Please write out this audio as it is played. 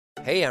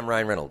Hey, I'm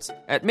Ryan Reynolds.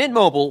 At Mint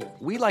Mobile,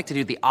 we like to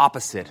do the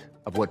opposite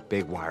of what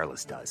Big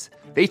Wireless does.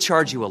 They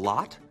charge you a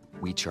lot,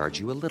 we charge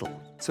you a little.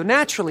 So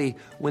naturally,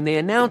 when they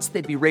announced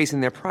they'd be raising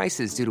their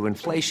prices due to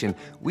inflation,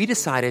 we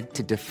decided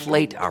to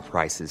deflate our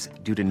prices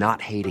due to not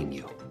hating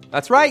you.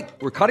 That's right.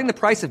 We're cutting the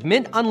price of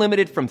Mint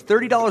Unlimited from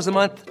 $30 a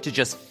month to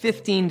just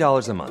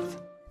 $15 a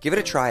month. Give it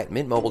a try at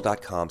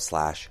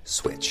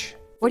mintmobile.com/switch.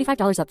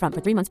 $45 up front for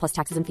 3 months plus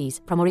taxes and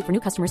fees. Promo rate for new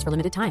customers for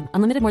limited time.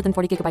 Unlimited more than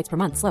 40 gigabytes per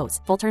month. Slows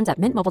full terms at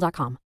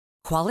mintmobile.com.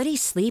 Quality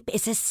sleep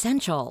is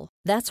essential.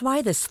 That's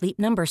why the Sleep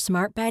Number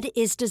Smart Bed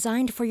is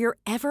designed for your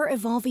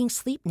ever-evolving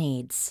sleep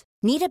needs.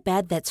 Need a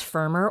bed that's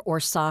firmer or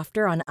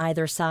softer on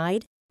either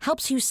side?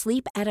 Helps you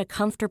sleep at a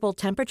comfortable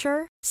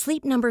temperature?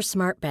 Sleep Number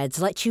Smart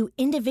Beds let you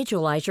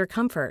individualize your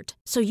comfort,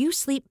 so you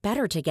sleep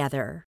better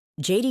together.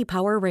 J.D.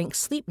 Power ranks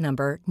Sleep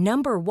Number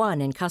number 1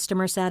 in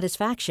customer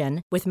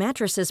satisfaction with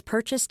mattresses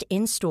purchased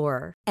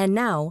in-store. And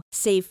now,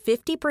 save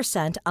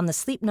 50% on the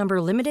Sleep Number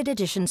Limited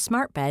Edition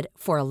Smart Bed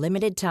for a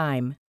limited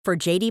time. For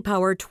J.D.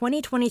 Power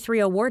 2023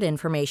 award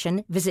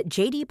information, visit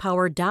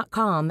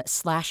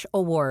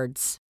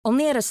jdpower.com/awards.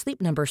 Only at a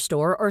Sleep Number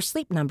store or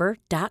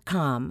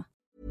sleepnumber.com.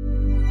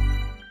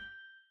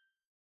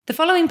 The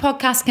following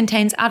podcast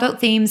contains adult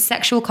themes,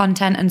 sexual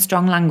content, and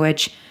strong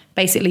language.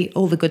 Basically,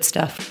 all the good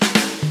stuff.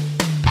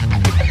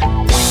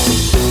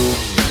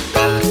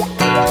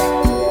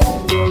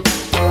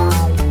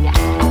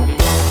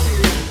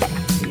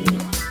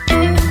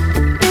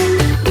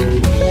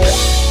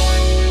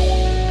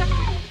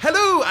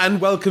 And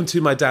welcome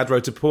to My Dad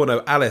Wrote a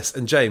Porno. Alice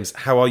and James,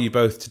 how are you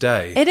both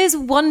today? It is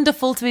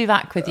wonderful to be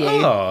back with you.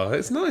 Oh,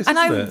 it's nice, and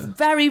isn't I it?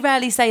 very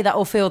rarely say that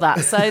or feel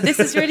that, so this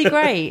is really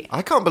great.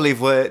 I can't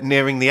believe we're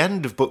nearing the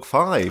end of book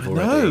 5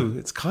 already. No,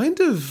 it's kind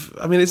of,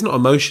 I mean, it's not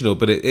emotional,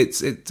 but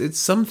it's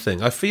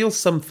something. I feel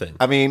something.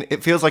 I mean,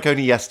 it feels like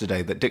only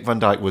yesterday that Dick Van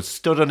Dyke was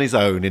stood on his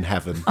own in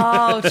heaven.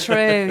 Oh,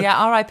 true. Yeah,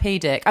 R.I.P.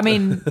 Dick. I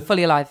mean,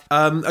 fully alive.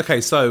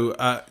 Okay,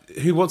 so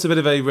who wants a bit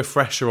of a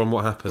refresher on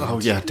what happened? Oh,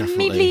 yeah,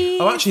 definitely. Me,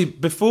 please. Oh, actually,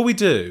 before we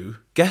do,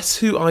 guess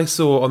who I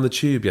saw on the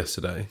tube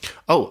yesterday?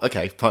 Oh,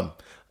 okay, fun.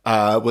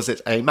 Was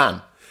it a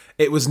man?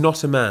 It was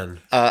not a man.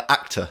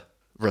 Actor.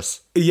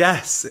 Russ.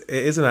 Yes, it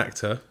is an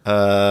actor.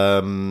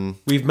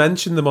 We've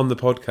mentioned them on the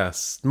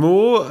podcast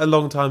more a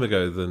long time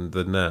ago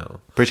than now.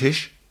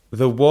 British?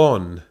 The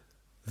one,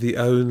 the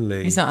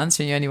only. He's not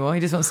answering you anymore.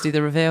 He just wants to do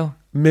the reveal.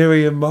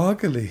 Miriam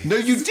Margolyes. No,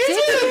 you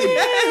didn't!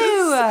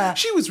 Yes.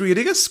 She was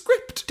reading a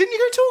script. Didn't you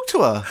go talk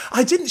to her?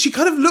 I didn't. She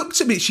kind of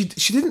looked at me. She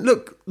didn't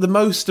look the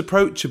most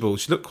approachable.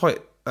 She looked quite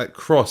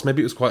cross.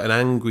 Maybe it was quite an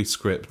angry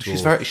script.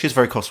 She's a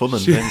very cross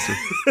woman, isn't she?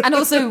 And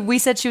also, we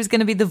said she was going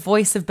to be the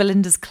voice of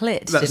Belinda's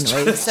clit, didn't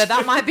we? So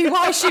that might be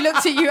why she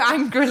looked at you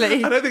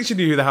angrily. I don't think she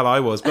knew who the hell I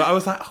was, but I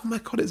was like, oh my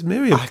God, it's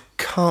Miriam. I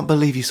can't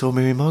believe you saw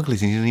Miriam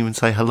Margolyes and you didn't even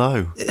say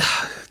hello.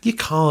 You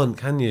can't,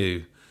 can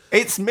you?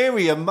 It's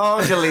Miriam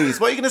Margolyes.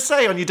 What are you going to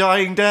say on your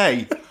dying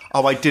day?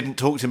 Oh, I didn't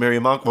talk to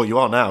Miriam Margolyes. Well, you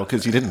are now,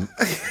 because you didn't.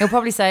 He'll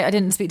probably say, I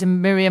didn't speak to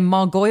Miriam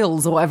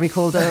Margolyes, or whatever he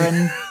called her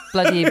in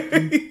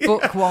bloody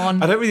book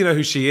 1. I don't really know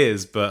who she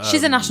is, but...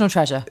 She's a national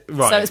treasure.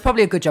 Right. So it's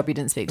probably a good job you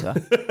didn't speak to her.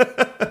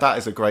 That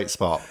is a great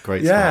spot.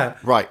 Great Yeah.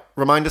 spot. Right,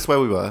 remind us where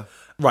we were.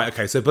 Right,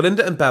 okay, so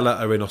Belinda and Bella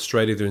are in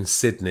Australia, they're in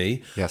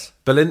Sydney. Yes.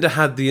 Belinda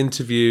had the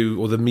interview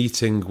or the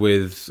meeting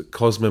with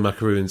Cosmo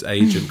Macaroon's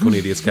agent,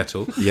 Cornelius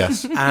Kettle.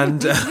 Yes.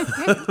 And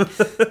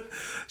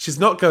she's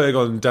not going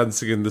on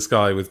Dancing in the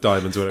Sky with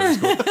Diamonds or whatever it's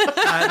called.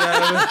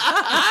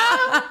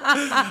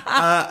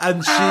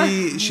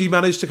 And she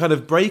managed to kind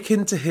of break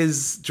into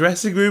his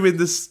dressing room in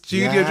the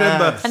studio, do you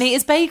remember? And eat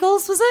his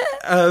bagels, was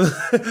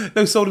it?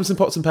 No, sold him some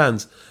pots and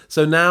pans.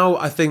 So now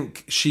I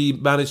think she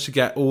managed to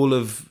get all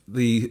of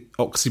the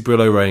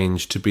Oxybrillo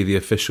range to be the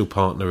official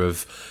partner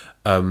of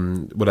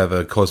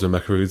whatever Cosmo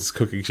Macaroon's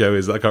cooking show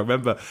is. I can't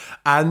remember.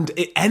 And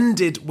it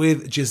ended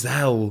with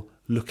Giselle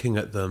looking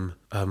at them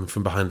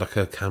from behind like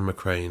a camera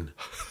crane.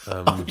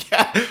 Oh,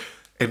 yeah.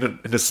 In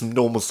a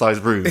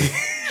normal-sized room.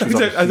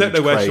 I don't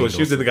know where she was.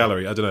 She was in the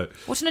gallery. I don't know.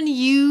 What an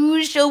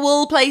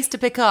unusual place to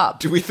pick up.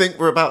 Do we think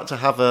we're about to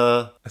have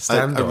a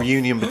standoff. A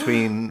reunion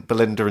between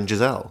Belinda and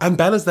Giselle? And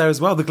Bella's there as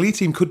well. The Glee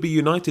team could be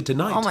united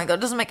tonight. Oh my God,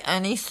 it doesn't make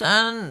any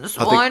sense.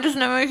 Why doesn't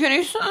it make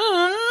any sense?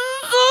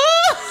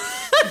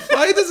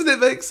 Why doesn't it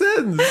make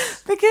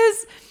sense?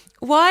 Because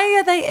why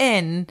are they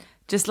in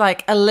just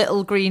like a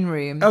little green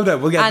room? Oh no,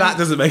 well yeah, that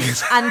doesn't make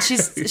sense. And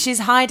she's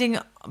hiding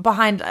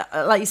behind,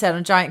 like you said, on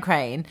a giant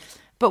crane.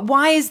 But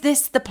why is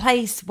this the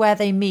place where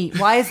they meet?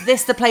 Why is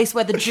this the place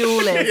where the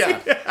jewel is?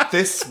 Yeah.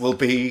 This will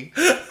be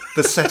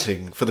the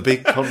setting for the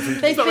big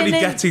confrontation. It's not really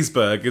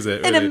Gettysburg, is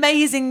it? In really?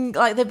 amazing,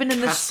 like they've been in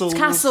Castles. the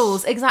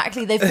castles,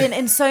 exactly. They've been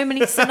in so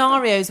many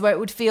scenarios where it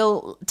would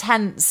feel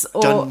tense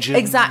or Dungeons.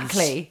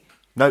 exactly.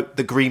 No,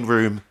 the green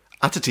room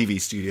at a TV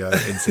studio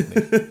in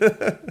Sydney.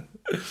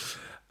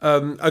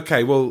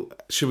 Okay, well,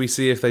 should we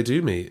see if they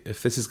do meet?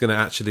 If this is going to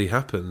actually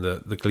happen,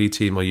 that the Glee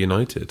team are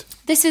united?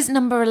 This is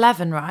number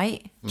 11,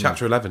 right?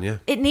 Chapter 11, yeah.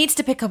 It needs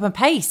to pick up a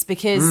pace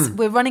because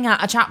we're running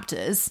out of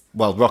chapters.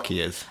 Well, Rocky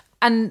is.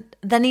 and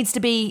there needs to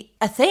be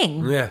a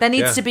thing. Yeah, there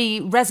needs yeah. to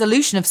be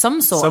resolution of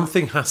some sort.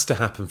 Something has to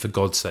happen, for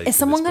God's sake. Is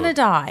someone going to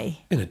die?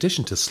 In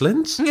addition to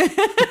Slint?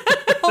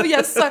 Oh,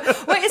 yes. So,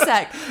 wait a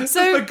sec.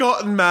 So,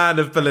 Forgotten man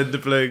of Belinda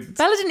Blinks.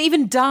 Bella didn't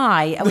even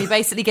die, and we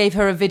basically gave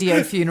her a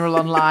video funeral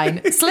online.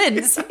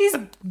 Slintz, he's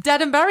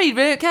dead and buried.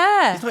 We don't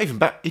care. He's not even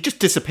back. He just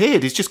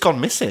disappeared. He's just gone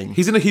missing.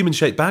 He's in a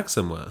human-shaped bag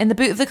somewhere. In the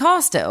boot of the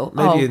car still?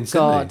 Maybe in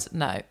Sydney. God,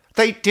 no.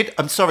 They did.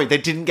 I'm sorry, they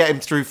didn't get him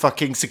through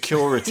fucking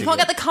security. You can't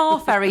get the car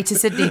ferry to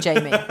Sydney,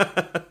 Jamie.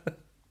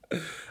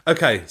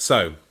 Okay,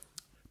 so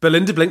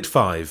Belinda Blinked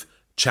 5,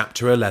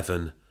 Chapter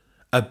 11.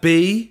 A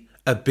B,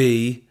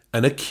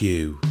 and a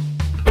Q.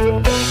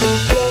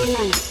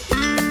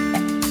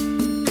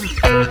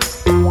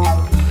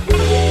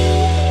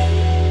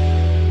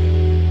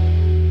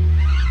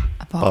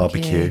 A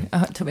barbecue.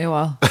 Oh, it took me a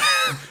while.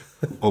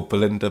 Or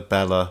Belinda,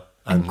 Bella,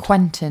 And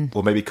Quentin.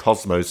 or maybe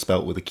Cosmo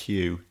spelt with a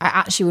Q. I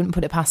actually wouldn't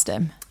put it past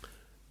him.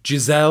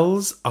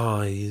 Giselle's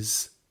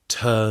eyes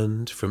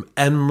turned from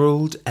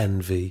emerald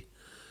envy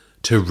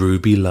to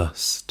ruby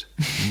lust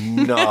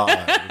No.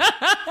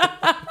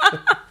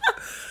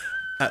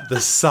 at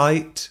the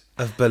sight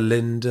of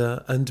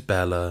Belinda and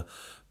Bella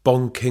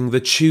bonking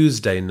the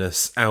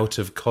Tuesdayness out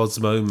of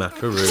Cosmo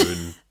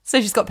Macaroon. So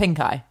she's got pink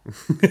eye.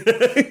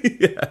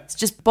 It's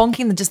just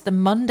bonking the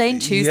mundane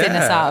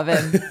Tuesdayness out of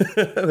him.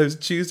 Those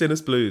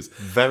Tuesdayness blues.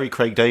 Very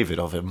Craig David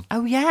of him.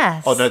 Oh,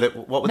 yes. Oh, no,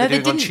 what were they doing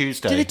on didn't.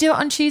 Tuesday? Did they do it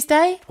on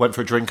Tuesday? Went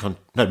for a drink on...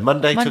 No,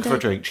 Monday. Took her for a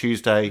drink.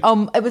 Tuesday...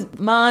 It was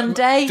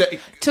Monday.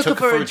 Took her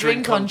for a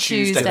drink on They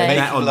Tuesday. made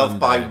Met on love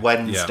by Monday.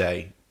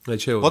 Wednesday. They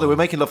chilled. Well, they were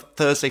making love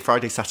Thursday,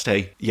 Friday,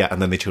 Saturday. Yeah, and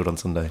then they chilled on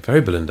Sunday.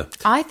 Very Belinda.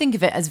 I think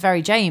of it as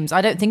very James.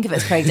 I don't think of it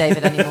as Craig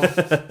David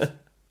anymore.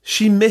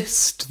 She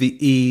missed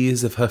the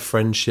ease of her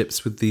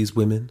friendships with these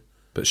women,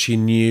 but she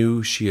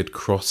knew she had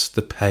crossed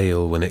the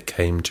pale when it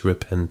came to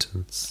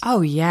repentance.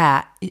 Oh,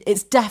 yeah.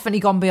 It's definitely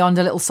gone beyond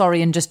a little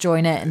sorry and just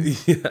join in.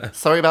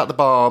 Sorry about the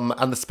bomb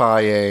and the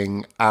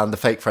spying and the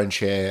fake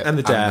friendship. And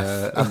the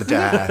death. And the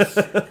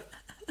death.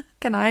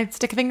 Can I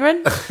stick a finger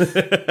in?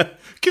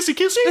 Kissy,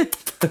 kissy.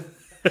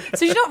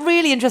 So she's not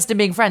really interested in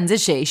being friends,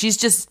 is she? She's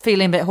just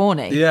feeling a bit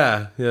horny.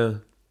 Yeah.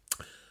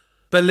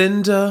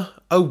 Belinda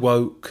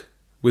awoke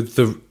with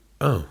the...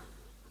 Oh,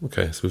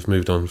 okay, so we've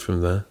moved on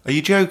from there. Are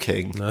you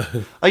joking? No.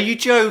 Are you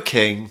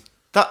joking?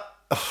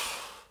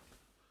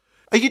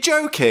 Are you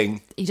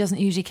joking? He doesn't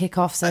usually kick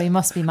off, so he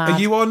must be mad. Are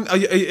you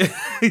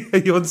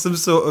on some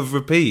sort of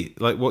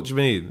repeat? Like, what do you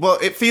mean? Well,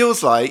 it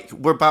feels like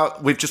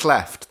we've just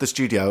left the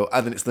studio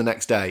and then it's the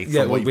next day. Yeah, from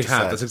what well, you've we just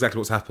have. said. That's exactly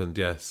what's happened,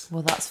 yes.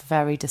 Well, that's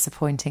very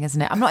disappointing,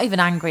 isn't it? I'm not even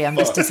angry, I'm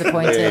just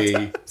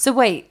disappointed. So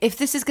wait, if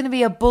this is going to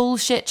be a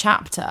bullshit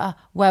chapter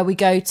where we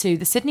go to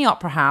the Sydney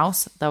Opera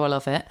House, though I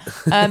love it,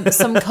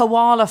 some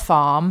koala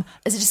farm,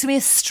 is it just going to be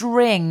a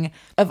string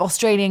of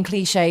Australian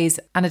cliches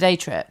and a day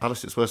trip?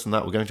 Alice, it's worse than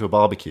that. We're going to a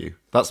barbecue.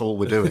 That's all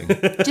we're doing. Do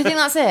you think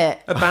that's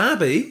it? A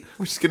Barbie?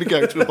 We're just going to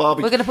go to a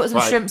barbecue. We're going to put some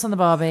Right. shrimps on the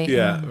barbie.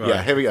 Yeah, right.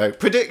 Yeah, here we go.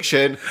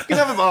 Prediction. You're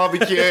going to have a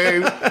barbecue.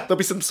 There'll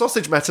be some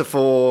sausage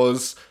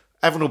metaphors.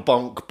 Everyone will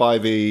bonk by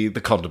the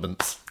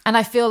condiments. And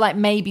I feel like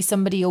maybe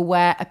somebody will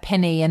wear a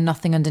pinny and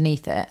nothing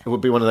underneath it. It would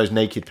be one of those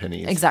naked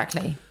pennies.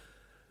 Exactly.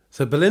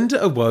 So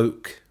Belinda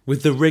awoke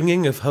with the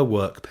ringing of her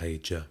work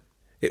pager.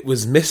 It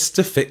was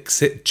Mr.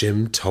 Fix-It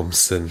Jim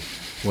Thompson.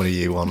 What do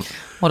you want?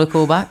 What a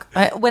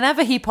callback.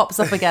 Whenever he pops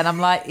up again, I'm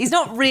like, he's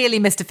not really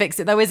Mr.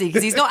 Fix-It though, is he?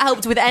 Because he's not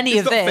helped with any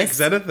of Not this. fix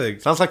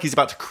anything. Sounds like he's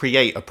about to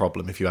create a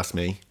problem, if you ask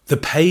me. The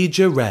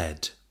pager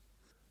read,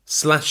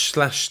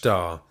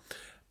 //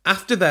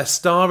 after their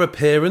star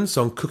appearance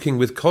on Cooking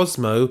with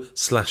Cosmo,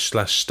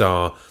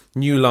 //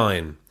 new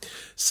line,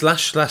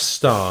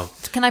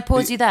 // Can I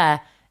pause you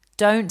there?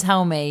 Don't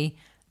tell me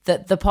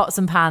that the pots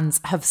and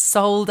pans have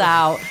sold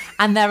out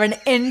and they're an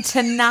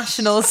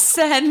international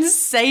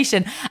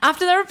sensation.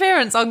 After their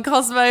appearance on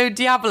Cosmo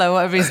Diablo,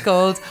 whatever he's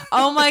called,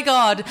 oh my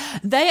God,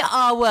 they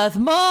are worth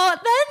more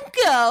than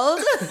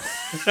gold.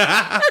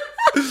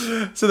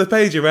 So the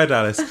pager read,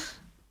 Alice,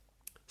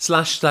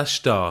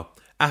 //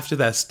 after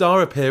their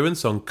star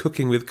appearance on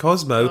Cooking with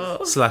Cosmo,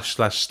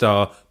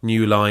 //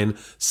 new line,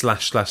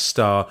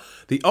 //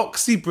 the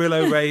Oxy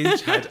Brillo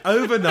range had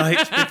overnight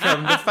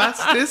become the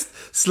fastest,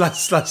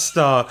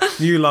 //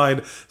 new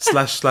line,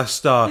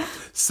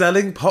 //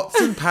 selling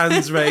pots and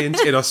pans range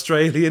in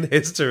Australian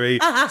history,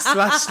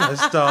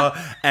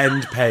 //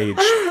 end page.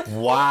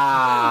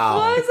 Wow.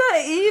 Why is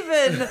that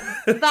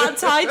even that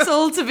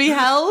title to be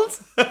held?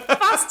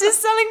 Fastest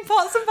selling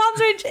pots and pans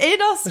range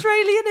in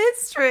Australian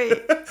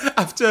history.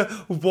 After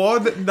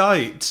one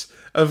night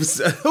of...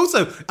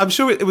 Also, I'm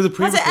sure it was a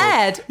pre-record. Has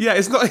it aired? Yeah,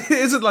 it's not. It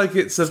isn't like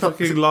it's a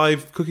fucking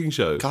live cooking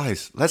show.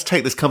 Guys, let's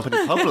take this company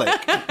public.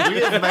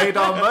 We have made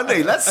our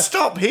money. Let's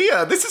stop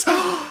here. This is...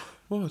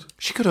 What?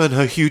 She could earn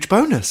her huge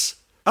bonus.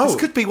 Oh. This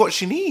could be what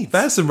she needs.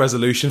 There's some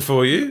resolution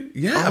for you.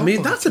 Yeah, I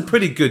mean, that's a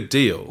pretty good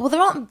deal. Well,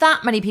 there aren't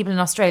that many people in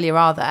Australia,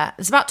 are there?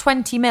 It's about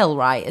 20 mil,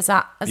 right? Yes.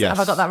 Have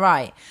I got that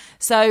right?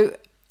 So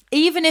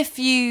even if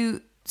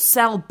you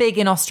sell big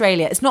in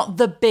Australia, it's not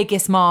the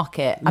biggest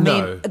market. I No.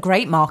 mean, a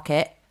great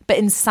market, but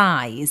in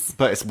size.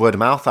 But it's word of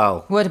mouth,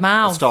 Al. Word of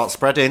mouth. Start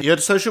spreading. You heard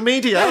of social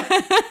media.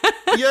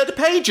 You heard of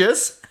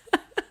pages.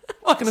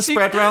 It's going to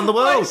spread around the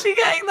Why world. is she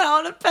getting that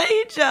on a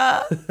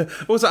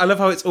pager? Also, I love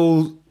how it's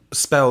all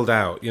spelled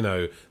out, you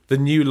know. The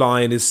new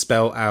line is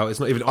spelled out. It's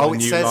not even on it the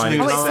new says line.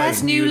 new Oh, it line.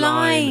 says new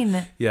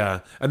line.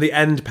 Yeah. And the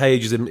end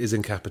page is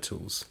in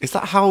capitals. Is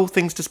that how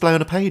things display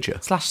on a pager?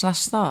 /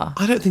 star.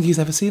 I don't think he's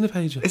ever seen a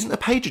pager. Isn't a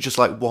pager just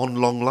like one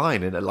long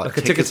line and it like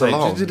a ticket tickets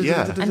along? page.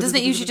 Yeah. And doesn't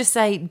it usually just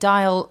say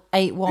dial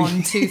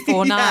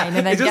 81249 Yeah, and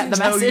then it get doesn't the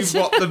tell message? you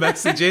what the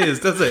message is,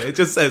 does it? It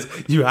just says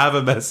you have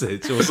a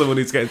message or someone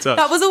needs to get in touch.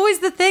 That was always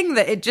the thing,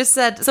 that it just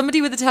said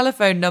somebody with a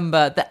telephone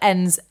number that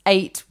ends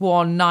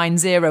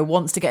 8190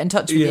 wants to get in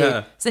touch with you.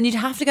 Yeah. So then you'd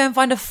have to go and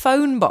find a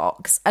phone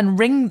box and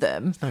ring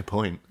them. No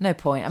point. No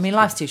point. I mean,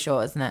 life's too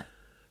short, isn't it?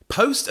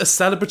 Post a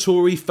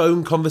celebratory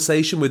phone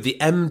conversation with the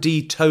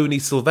MD Tony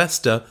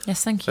Sylvester.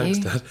 Yes, thank you. Thanks,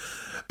 Dad.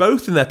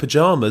 Both in their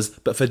pyjamas,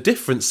 but for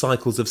different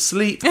cycles of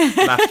sleep,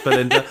 laughed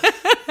Belinda.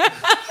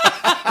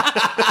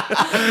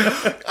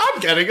 I'm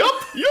getting up.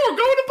 You're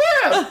going to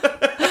bed.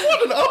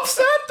 What an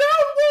upside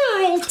down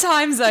world.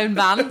 Time zone,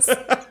 Vance.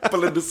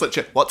 Belinda's such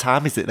a... What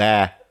time is it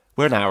there?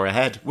 We're an hour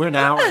ahead. We're an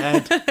hour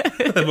ahead.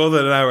 They're more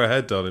than an hour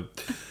ahead, darling.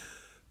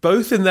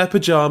 Both in their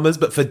pyjamas,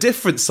 but for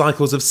different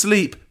cycles of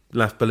sleep,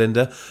 laughed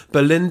Belinda.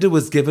 Belinda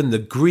was given the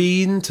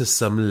green to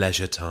some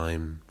leisure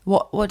time.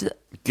 What?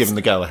 Given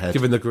the go ahead.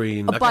 Given the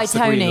green, I by guess the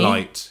green Tony?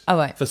 light. Oh,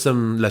 right. For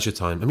some leisure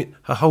time. I mean,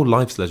 her whole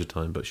life's leisure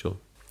time, but sure.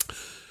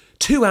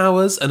 2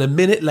 hours and a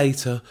minute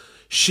later,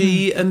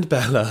 she and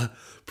Bella,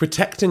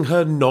 protecting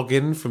her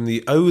noggin from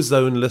the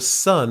ozoneless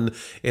sun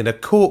in a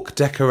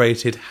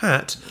cork-decorated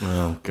hat,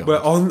 God. were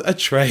on a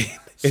train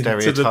into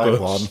the Stereotype bush.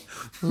 one.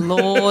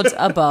 Lord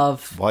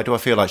above. Why do I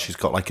feel like she's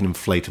got like an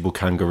inflatable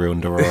kangaroo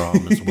under her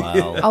arm as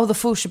well? Oh, the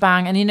full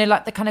shebang. And you know,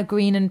 like the kind of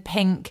green and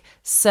pink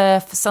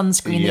surf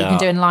sunscreen that you Yeah. can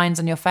do in lines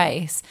on your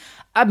face.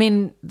 I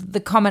mean, the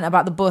comment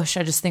about the bush,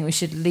 I just think we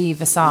should leave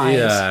aside.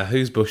 Yeah,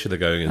 whose bush are they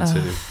going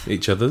into?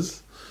 Each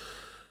other's?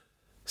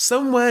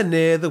 Somewhere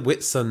near the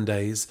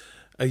Whitsundays.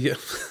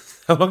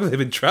 How long have they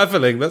been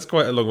travelling? That's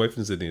quite a long way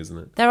from Sydney, isn't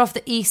it? They're off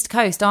the east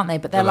coast, aren't they?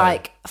 But they're Hello.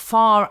 like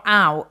far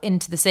out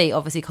into the sea,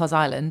 obviously Cos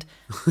Island.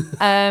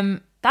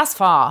 That's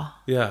far.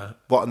 Yeah.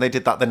 What, and they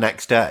did that the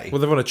next day?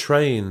 Well, they're on a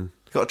train,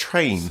 Got a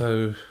train.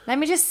 so Let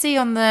me just see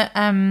on the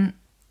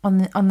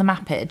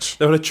mappage.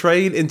 they're on a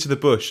train into the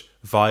bush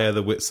via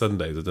the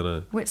Whitsundays. I don't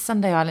know. Which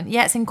Sunday Island?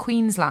 Yeah, it's in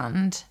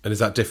Queensland. And is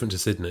that different to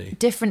Sydney?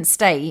 Different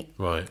state.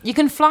 Right. You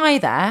can fly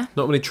there.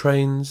 Not many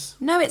trains.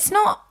 No, it's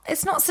not.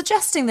 It's not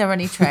suggesting there are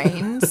any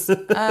trains.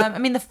 I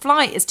mean, the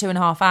flight is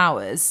 2.5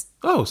 hours.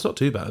 Oh, it's not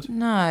too bad.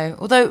 No,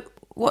 although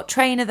what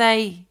train are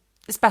they?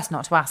 It's best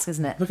not to ask,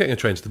 isn't it? We're getting a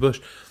train to the bush.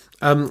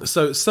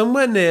 So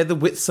somewhere near the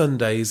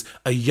Whitsundays,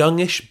 a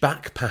youngish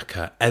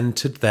backpacker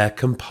entered their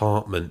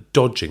compartment,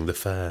 dodging the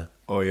fare.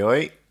 Oi,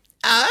 oi.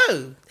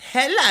 Oh,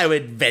 hello,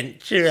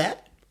 adventurer,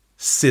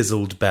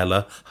 sizzled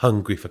Bella,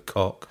 hungry for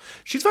cock.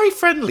 She's very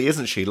friendly,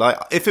 isn't she? Like,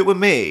 if it were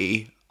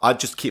me, I'd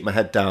just keep my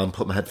head down,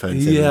 put my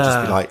headphones in, and just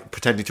Yeah. be like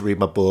pretending to read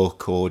my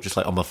book or just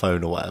like on my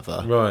phone or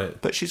whatever.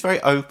 Right. But she's very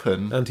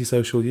open,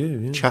 Antisocial you,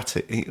 yeah.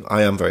 chatty.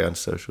 I am very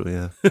antisocial,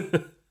 yeah.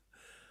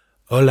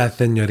 Hola,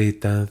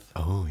 señoritas,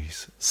 Oh,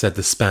 he's... said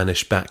the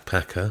Spanish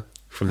backpacker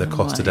from the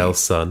Costa del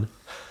Sol.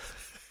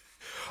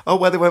 Oh,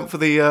 where they went for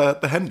the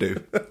hen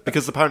do.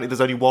 Because apparently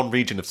there's only one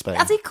region of Spain.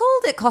 Has he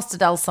called it Costa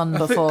del Son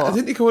before? I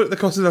think you called it the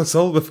Costa del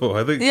Sol before.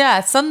 I think Yeah,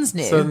 Son's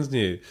new. Son's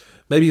new.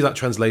 Maybe he's like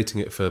translating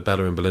it for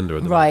Bella and Belinda.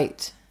 At the moment.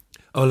 Right.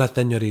 Hola,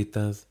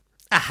 señoritas.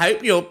 I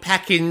hope you're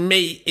packing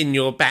meat in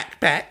your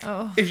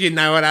backpack, if you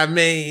know what I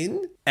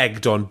mean.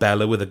 Egged on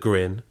Bella with a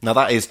grin. Now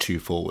that is too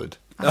forward.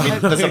 I mean,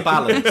 there's a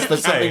balance.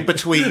 There's something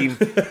between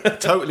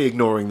totally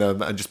ignoring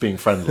them and just being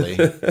friendly.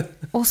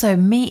 Also,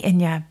 meat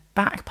in your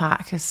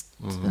backpack is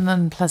an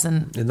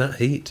unpleasant. In that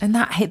heat. And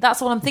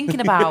that's all I'm thinking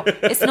about.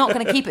 It's not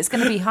going to keep. It's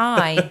going to be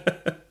high.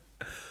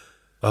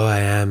 Oh, I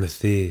am a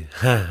thief.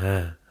 Ha,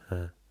 ha,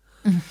 ha.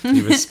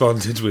 He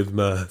responded with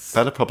mirth.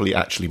 Bella probably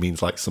actually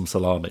means like some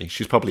salami.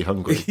 She's probably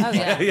hungry. Oh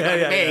yeah.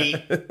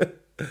 Yeah.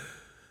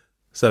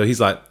 So he's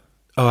like,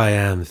 oh, I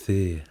am a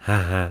thief.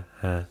 Ha, ha,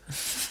 ha.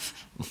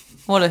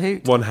 What a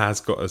hoot. One has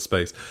got a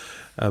space.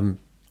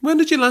 When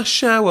did you last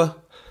shower?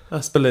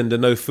 Asked Belinda.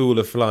 No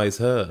fooler flies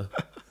her.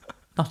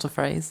 Not a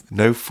phrase.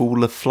 No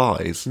fooler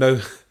flies.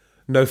 No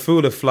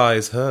fooler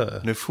flies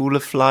her. No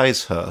fooler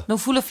flies her. No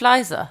full of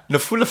flies. No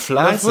fooler No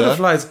flies fooler her.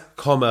 flies,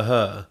 comma,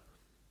 her.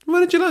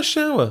 When did you last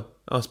shower?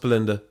 Asked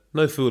Belinda.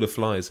 No fooler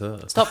flies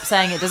her. Stop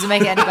saying it. Doesn't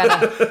make it any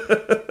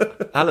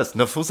better. Alice,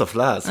 no fooler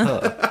flies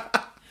her.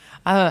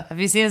 Have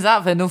you seen his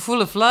outfit? No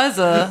full of flies.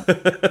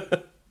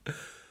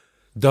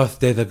 Doth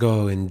they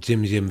go in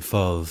Jim Jim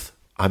Falls?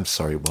 I'm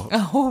sorry, what?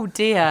 Oh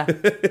dear.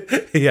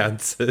 He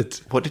answered.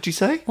 What did you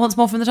say? Once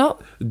more from the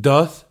top.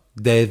 Doth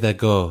they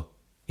go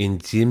in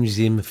Jim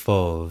Jim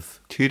Falls?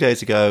 2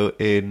 days ago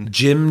in...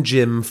 Jim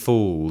Jim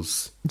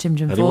Falls. Jim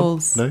Anyone?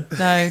 Falls. No?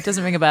 No,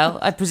 doesn't ring a bell.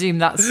 I presume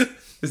that's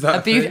Is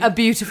that A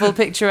beautiful,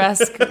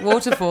 picturesque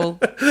waterfall.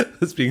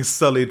 that's being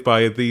sullied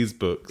by these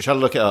books? Shall I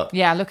look it up?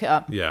 Yeah, look it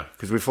up. Yeah.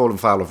 Because we've fallen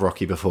foul of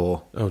Rocky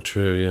before. Oh,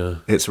 true. Yeah.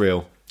 It's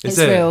real. Is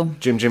It's it? real.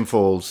 Jim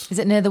Falls. Is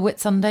it near the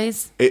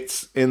Whitsundays?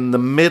 It's in the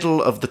middle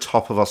of the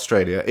top of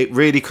Australia. It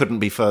really couldn't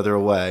be further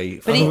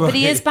away. But he right.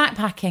 is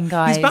backpacking,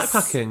 guys. He's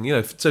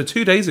backpacking, so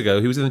 2 days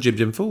ago he was in the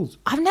Jim Falls.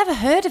 I've never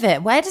heard of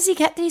it. Where does he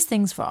get these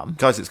things from?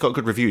 Guys, it's got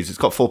good reviews. It's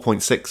got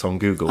 4.6 on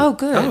Google. Oh,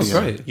 good. Oh,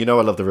 great. You know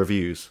I love the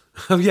reviews.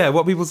 Oh, yeah,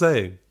 what are people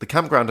saying? The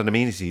campground and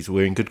amenities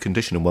were in good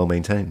condition and well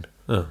maintained.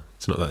 Oh,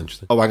 it's not that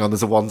interesting. Oh, hang on,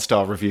 there's a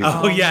 1-star review.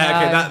 Oh, yeah, no.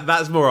 okay,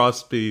 that's more our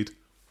speed.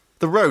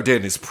 The road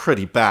in is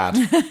pretty bad.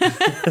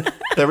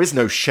 There is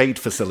no shade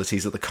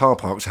facilities at the car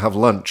park to have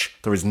lunch.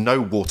 There is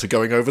no water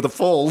going over the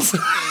falls. He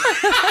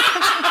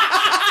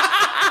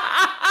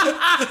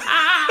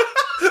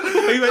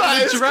went That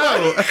to is the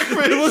drought.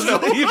 quite There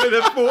wasn't even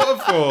a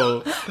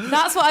waterfall.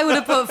 That's what I would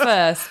have put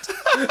first.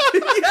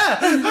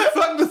 Yeah,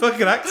 fuck the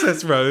fucking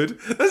access road.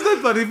 There's no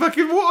bloody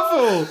fucking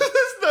waterfall.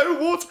 There's no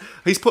water.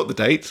 He's put the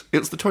date.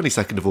 It's the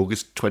 22nd of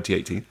August,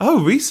 2018.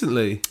 Oh,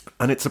 recently.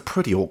 And it's a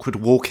pretty awkward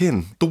walk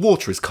in. The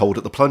water is cold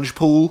at the plunge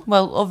pool.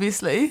 Well,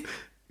 obviously.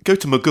 Go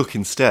to Maguk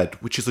instead,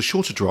 which is a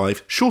shorter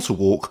drive, shorter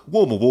walk,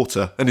 warmer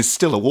water, and is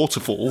still a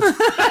waterfall.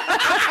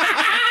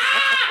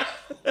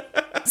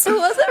 So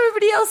what's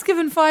everybody else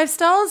given 5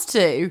 stars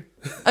to?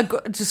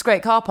 Just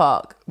great car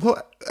park.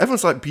 Well,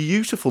 everyone's like,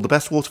 beautiful, the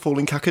best waterfall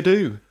in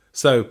Kakadu.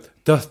 So,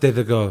 doth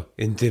Divago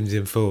in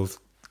Dim Falls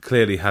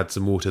clearly had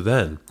some water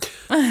then.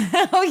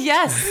 Oh,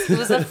 yes. There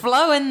was a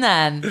flow in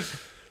then.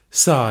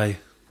 Sigh,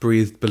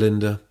 breathed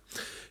Belinda.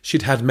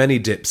 She'd had many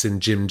dips in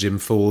Jim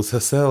Falls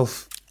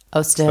herself. Oh,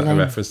 Is that a Sterling.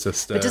 reference to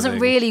Sterling? It doesn't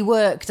really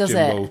work, does Jim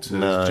it? Walters,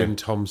 No. Jim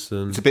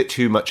Thompson. It's a bit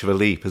too much of a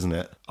leap, isn't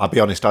it? I'll be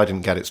honest, I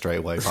didn't get it straight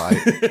away,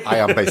 but I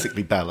am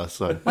basically Bella,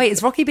 so... Wait,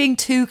 is Rocky being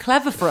too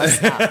clever for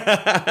us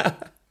now?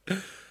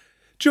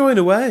 Join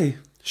away,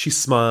 she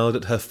smiled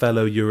at her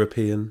fellow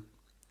European.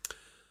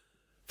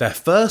 Their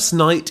first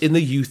night in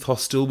the youth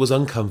hostel was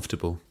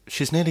uncomfortable.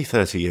 She's nearly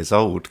 30 years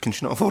old. Can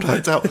she not afford a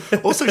hotel?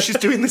 Also, she's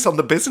doing this on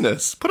the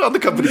business. Put it on the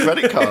company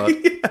credit card.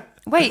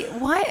 Wait,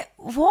 why?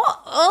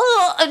 What?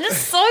 Oh, I'm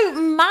just so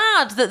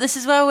mad that this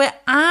is where we're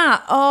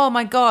at. Oh,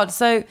 my God.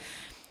 So,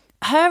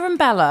 her and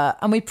Bella,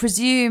 and we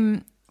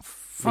presume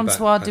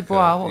Francois Backpacker,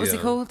 Dubois, what was he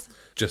yeah. called?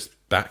 Just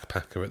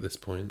backpacker at this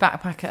point.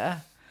 Backpacker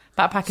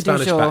du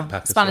Spanish jour.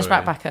 backpacker, Spanish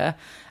sorry. backpacker.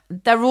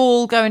 They're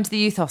all going to the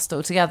youth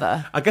hostel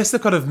together. I guess they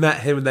kind of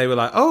met him and they were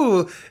like,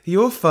 oh,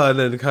 you're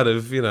fun and kind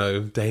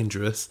of,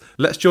 dangerous.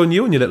 Let's join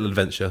you on your little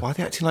adventure. Why are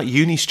they acting like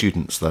uni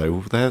students,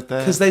 though? They're...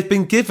 Because they've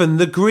been given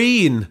the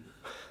green.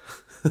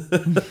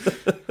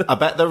 I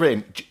bet they're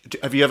in...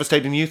 Have you ever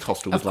stayed in a youth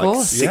hostel with, Of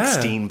course.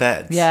 16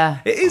 beds? Yeah.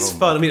 It is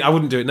fun. I mean, I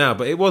wouldn't do it now,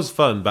 but it was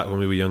fun back when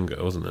we were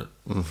younger, wasn't it?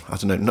 I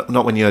don't know.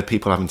 Not when you heard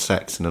people having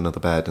sex in another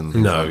bed and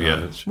things No, like yeah.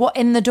 that. What,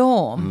 in the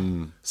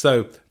dorm?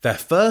 So, their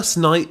first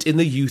night in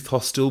the youth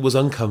hostel was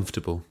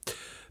uncomfortable.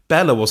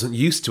 Bella wasn't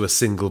used to a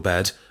single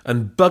bed,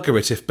 and bugger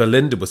it if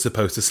Belinda was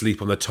supposed to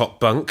sleep on the top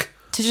bunk.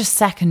 To just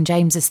second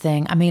James's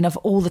thing, I mean, of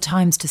all the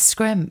times to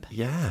scrimp.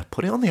 Yeah,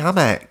 put it on the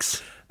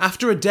Amex.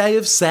 After a day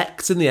of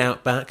sex in the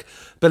outback,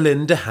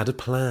 Belinda had a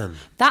plan.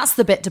 That's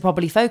the bit to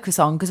probably focus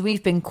on, because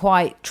we've been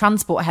quite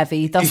transport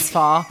heavy thus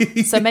far.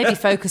 So maybe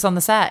focus on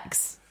the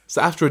sex. So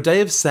after a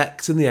day of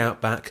sex in the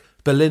outback,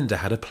 Belinda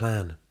had a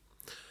plan.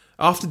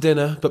 After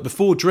dinner, but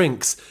before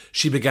drinks,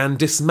 she began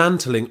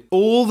dismantling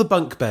all the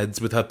bunk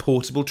beds with her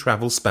portable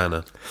travel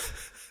spanner.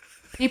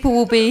 People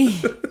will be...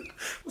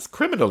 That's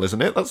criminal, isn't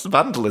it? That's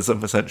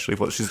vandalism, essentially,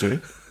 what she's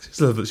doing. I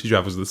just love that she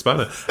travels with a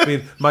spanner. I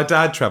mean, my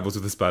dad travels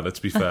with a spanner,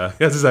 to be fair.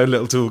 He has his own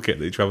little toolkit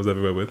that he travels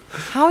everywhere with.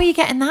 How are you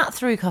getting that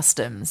through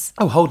customs?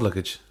 Oh, hold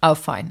luggage. Oh,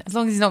 fine. As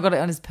long as he's not got it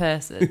on his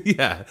person.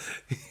 Yeah.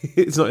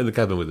 It's not in the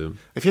cabin with him.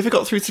 Have you ever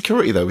got through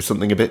security, though, with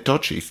something a bit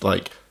dodgy?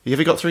 Like, you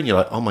ever got through and you're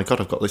like, oh my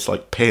God, I've got this,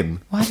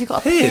 pin. Why have you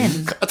got a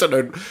pin? I don't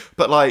know.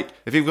 But,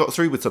 if you've got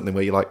through with something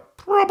where you're like,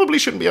 probably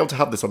shouldn't be able to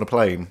have this on a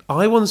plane.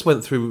 I once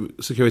went through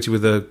security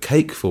with a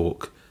cake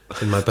fork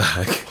in my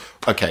bag.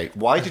 Okay,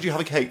 why did you have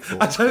a cake for?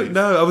 I don't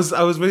know. I was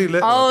really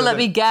little. I Oh, don't let know.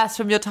 me guess,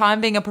 from your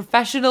time being a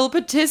professional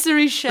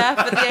patisserie chef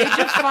at the age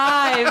of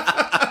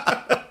 5.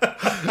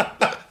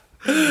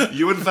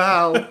 You and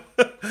Val.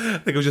 I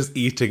think I was just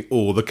eating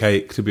all the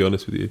cake, to be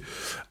honest with you.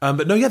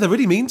 But no, yeah, they're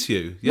really mean to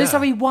you. Yeah. No,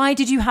 sorry, why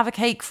did you have a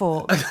cake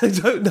fork? I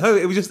don't know.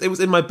 It was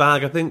in my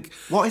bag. I think.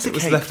 What is a it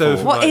was cake left over fork?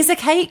 from What my- is a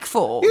cake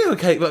fork? You know, a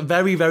cake, like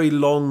very, very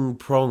long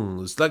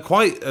prongs, like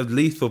quite a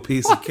lethal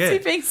piece Why of is he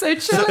kit. being so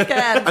chill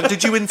again? And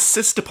did you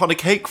insist upon a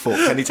cake fork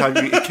anytime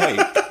you eat a cake?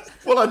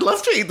 Well, I'd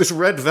love to eat this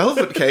red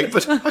velvet cake,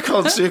 but I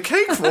can't see a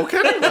cake fork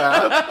anywhere.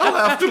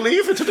 I'll have to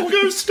leave it. It'll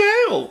go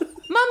stale.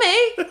 Mummy,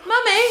 I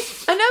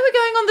know we're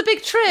going on the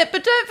big trip,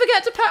 but don't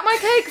forget to pack my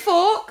cake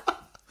fork.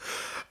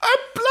 Oh,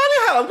 bloody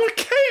hell, I've got a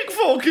cake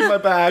fork in my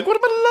bag. What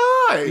am I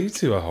You like?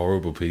 two are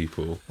horrible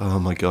people. Oh,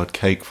 my God,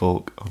 cake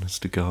fork.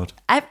 Honest to God.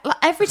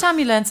 Every time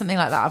you learn something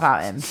like that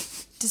about him,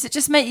 Does it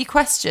just make you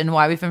question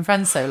why we've been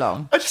friends so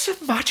long? I just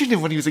imagine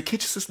him when he was a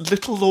kid, just this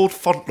little Lord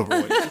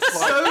Fauntleroy. Just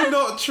like, So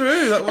not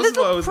true. That wasn't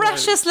what I was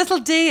Precious little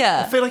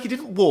deer. I feel like he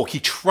didn't walk, he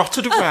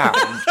trotted around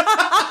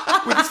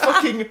with his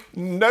fucking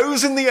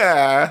nose in the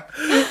air,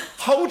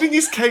 holding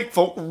his cake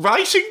fork,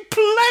 writing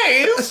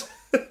plays,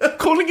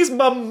 calling his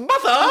mum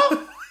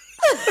mother.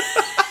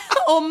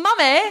 Or mummy.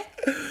 I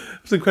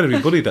was incredibly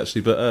bullied,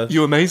 actually, but...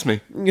 You amaze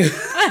me.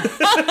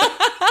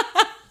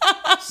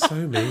 so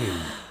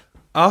mean.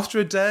 After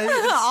a day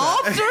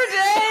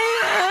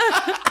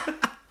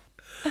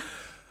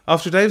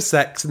of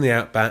sex in the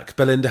outback,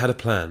 Belinda had a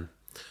plan.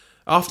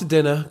 After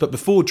dinner, but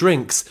before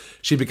drinks,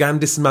 she began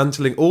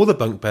dismantling all the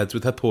bunk beds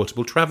with her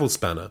portable travel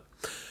spanner.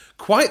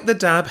 Quite the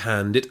dab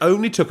hand, it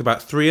only took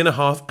about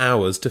 3.5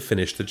 hours to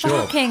finish the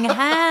job. Fucking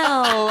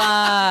hell.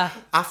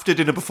 After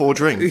dinner, before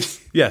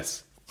drinks.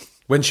 Yes.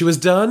 When she was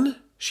done,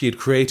 she had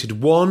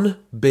created one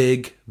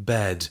big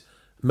bed,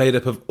 made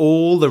up of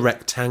all the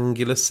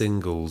rectangular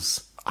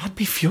singles. I'd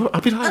be furious.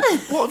 I'd be like,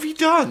 what have you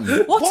done?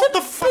 What the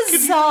a fuck have you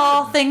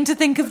bizarre done? thing to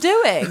think of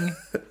doing.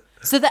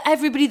 So that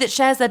everybody that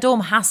shares their dorm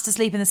has to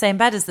sleep in the same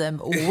bed as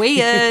them.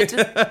 Weird.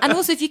 And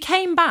also, if you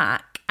came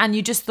back and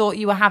you just thought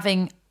you were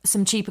having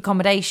some cheap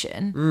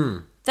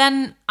accommodation,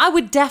 then I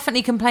would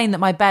definitely complain that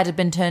my bed had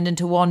been turned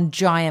into one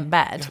giant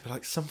bed. I'd be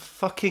like, some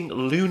fucking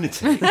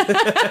lunatic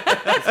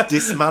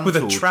dismantled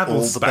With a travel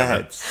all the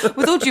spanner. beds.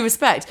 With all due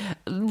respect,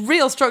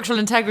 real structural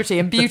integrity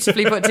and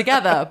beautifully put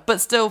together, but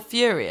still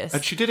furious.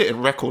 And she did it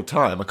in record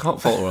time. I can't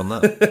fault her on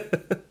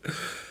that.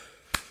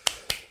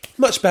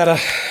 Much better,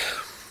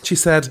 she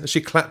said as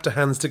she clapped her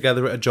hands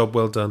together at a job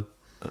well done.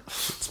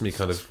 It's me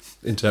kind of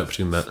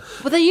interpreting that.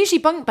 Well, they're usually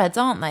bunk beds,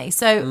 aren't they?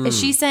 So is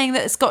she saying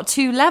that it's got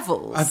 2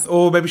 levels?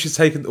 Or maybe she's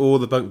taken all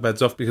the bunk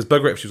beds off because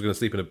bugger it if she was going to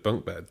sleep in a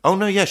bunk bed. Oh,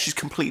 no, yeah, she's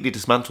completely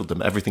dismantled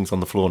them. Everything's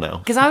on the floor now.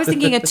 Because I was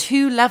thinking a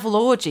 2-level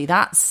orgy.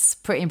 That's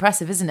pretty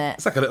impressive, isn't it?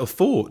 It's like a little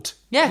fort.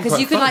 Yeah, because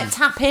Quite you could fun. like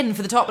tap in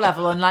for the top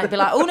level and like be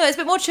like, oh no, it's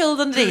a bit more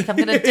chilled underneath. I'm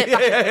going to dip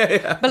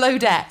back below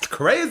deck.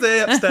 Crazy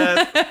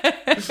upstairs.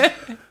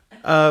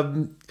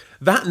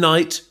 That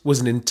night was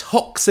an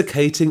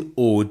intoxicating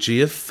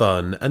orgy of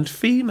fun and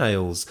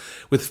females,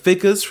 with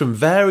figures from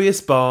various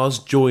bars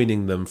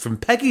joining them, from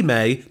Peggy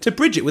May to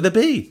Bridget with a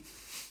B.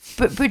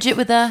 But Bridget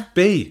with a...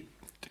 B.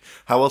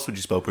 How else would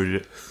you spell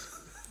Bridget?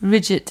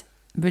 Bridget.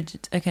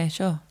 Okay,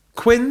 sure.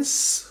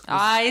 Quince.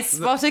 I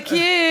spot a cue.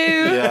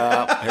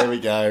 Yeah, here we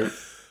go.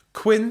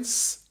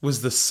 Quince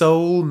was the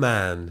sole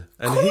man.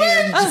 And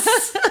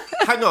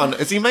Hang on,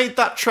 has he made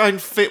that try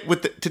and fit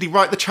with the... Did he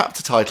write the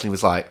chapter title and he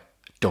was like,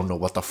 don't know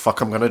what the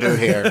fuck I'm going to do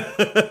here.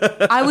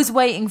 I was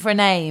waiting for a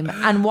name,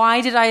 and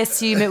why did I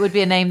assume it would be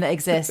a name that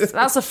exists?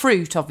 That's a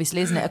fruit, obviously,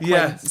 isn't it? A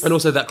quince. And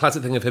also that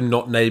classic thing of him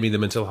not naming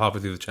them until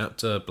halfway through the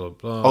chapter, blah,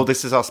 blah. Oh,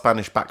 this is our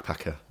Spanish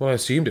backpacker. Well, I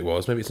assumed it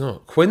was. Maybe it's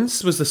not.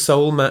 Quince was the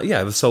sole man.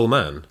 Yeah, the sole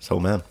man. Soul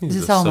man.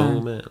 He's the a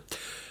soul man.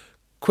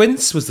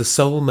 Quince was the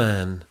sole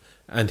man,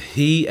 and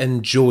he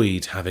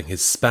enjoyed having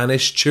his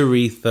Spanish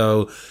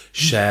chorizo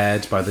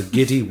shared by the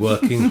giddy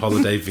working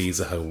holiday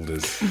visa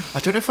holders.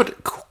 I don't know if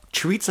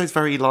chorizo's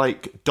very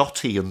like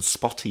dotty and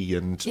spotty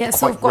and Yeah, it's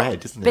quite sort of got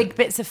red, isn't big it?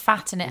 bits of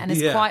fat in it, and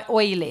it's Yeah. quite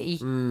oily,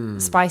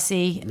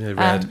 spicy. Yeah,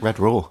 red. Red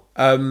raw.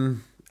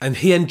 And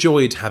he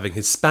enjoyed having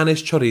his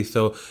Spanish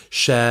chorizo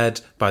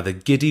shared by the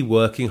giddy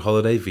working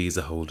holiday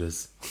visa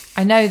holders.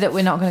 I know that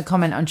we're not going to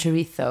comment on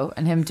chorizo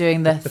and him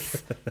doing the...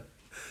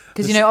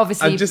 Because, you know,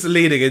 obviously... I'm just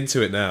leaning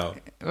into it now.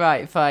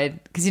 Right,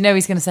 fine. Because you know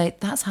he's going to say,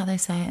 that's how they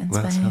say it in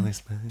Spain. That's how they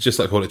spell it. Just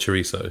like call it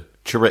chorizo.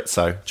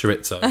 Chorizo.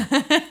 Chorizo.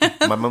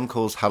 My mum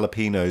calls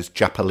jalapenos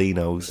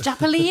Japalinos.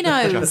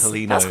 Japalinos.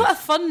 Japalinos. That's quite a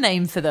fun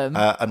name for them.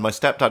 And my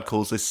stepdad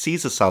calls this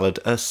Caesar salad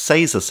a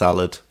Caesar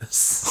salad.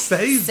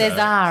 Caesar.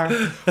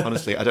 Cesar.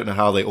 Honestly, I don't know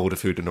how they order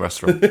food in a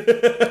restaurant.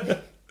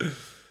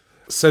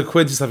 So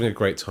Quince is having a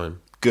great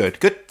time. Good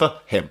for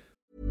him.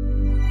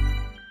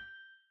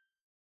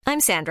 I'm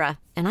Sandra,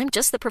 and I'm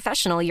just the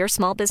professional your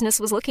small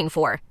business was looking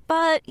for.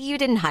 But you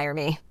didn't hire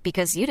me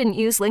because you didn't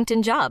use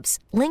LinkedIn Jobs.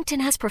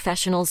 LinkedIn has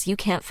professionals you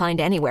can't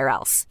find anywhere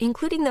else,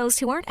 including those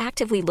who aren't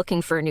actively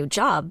looking for a new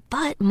job,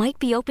 but might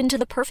be open to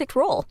the perfect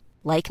role,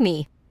 like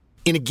me.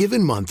 In a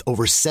given month,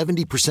 over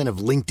 70% of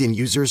LinkedIn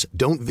users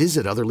don't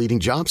visit other leading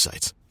job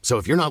sites. So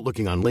if you're not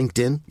looking on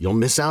LinkedIn, you'll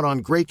miss out on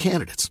great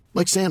candidates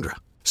like Sandra.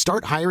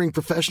 Start hiring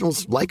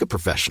professionals like a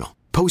professional.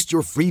 Post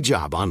your free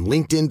job on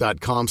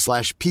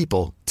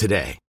linkedin.com/people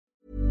today.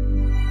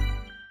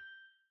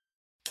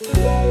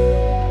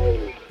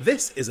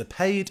 This is a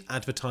paid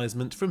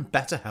advertisement from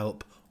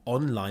BetterHelp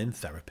Online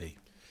Therapy.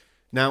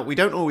 Now, we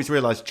don't always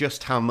realise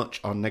just how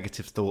much our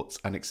negative thoughts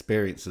and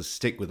experiences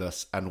stick with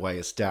us and weigh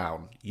us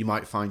down. You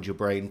might find your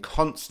brain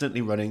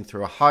constantly running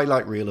through a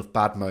highlight reel of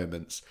bad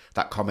moments.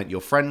 That comment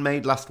your friend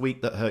made last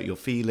week that hurt your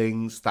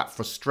feelings, that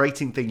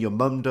frustrating thing your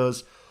mum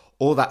does,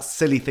 or that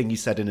silly thing you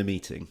said in a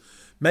meeting.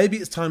 Maybe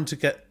it's time to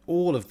get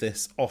all of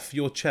this off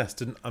your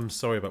chest. And I'm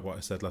sorry about what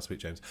I said last week,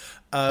 James.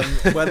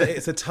 Whether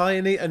it's a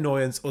tiny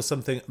annoyance or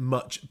something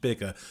much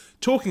bigger,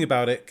 talking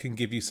about it can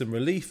give you some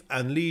relief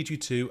and lead you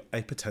to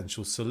a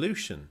potential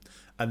solution.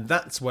 And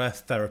that's where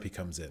therapy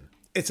comes in.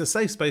 It's a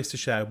safe space to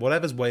share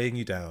whatever's weighing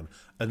you down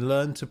and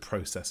learn to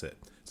process it,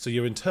 so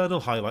your internal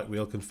highlight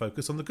reel can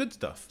focus on the good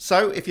stuff.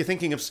 So, if you're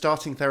thinking of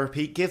starting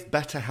therapy, give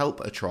BetterHelp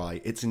a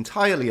try. It's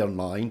entirely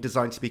online,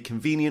 designed to be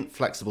convenient,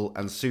 flexible,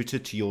 and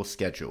suited to your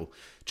schedule.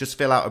 Just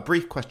fill out a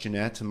brief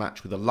questionnaire to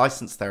match with a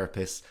licensed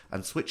therapist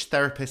and switch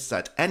therapists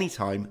at any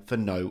time for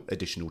no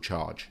additional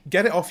charge.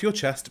 Get it off your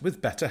chest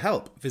with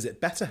BetterHelp.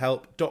 Visit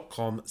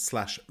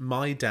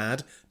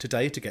betterhelp.com/mydad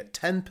today to get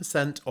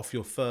 10% off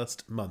your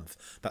first month.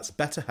 That's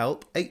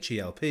BetterHelp,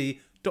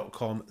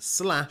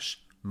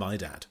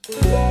 HELP.com/mydad.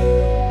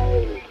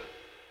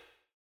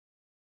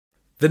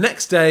 The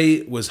next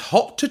day was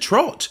hot to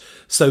trot,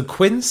 so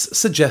Quince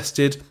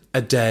suggested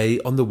a day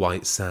on the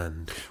white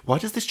sand. Why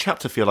does this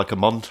chapter feel like a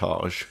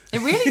montage? It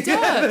really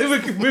does. They were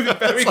moving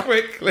very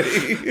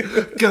quickly.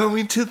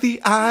 Going to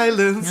the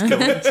islands,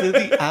 going to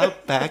the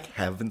outback,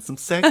 having some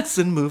sex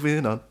and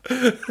moving on.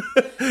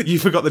 You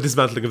forgot the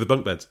dismantling of the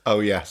bunk beds. Oh,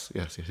 yes.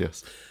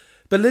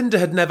 Belinda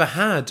had never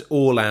had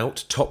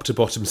all-out,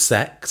 top-to-bottom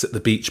sex at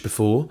the beach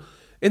before.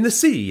 In the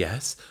sea,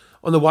 yes.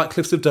 On the White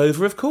Cliffs of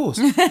Dover, of course.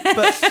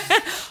 But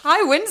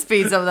High wind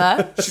speeds up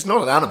there. She's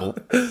not an animal.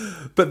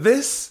 But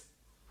this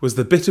was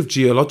the bit of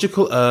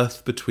geological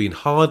earth between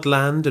hard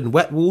land and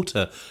wet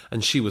water,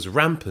 and she was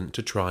rampant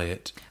to try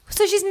it.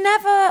 So she's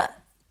never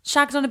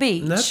shagged on a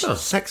beach? Never.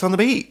 Sex on the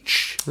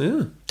beach.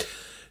 Yeah.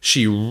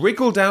 She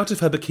wriggled out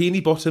of her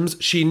bikini bottoms,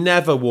 she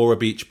never wore a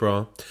beach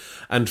bra,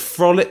 and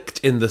frolicked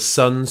in the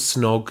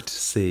sun-snogged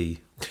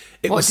sea.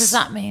 What does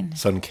that mean?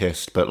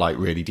 Sun-kissed, but like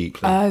really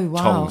deeply. Oh,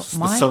 wow. Tongs.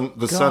 My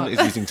The sun is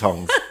using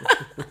tongs.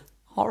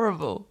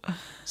 Horrible.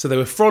 So they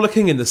were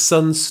frolicking in the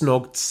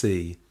sun-snogged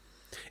sea.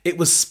 It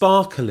was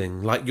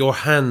sparkling like your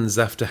hands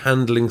after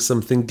handling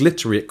something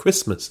glittery at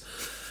Christmas.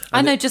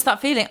 I know just that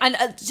feeling. And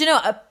do you know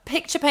what? A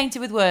picture painted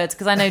with words,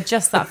 because I know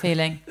just that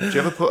feeling. Do you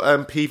ever put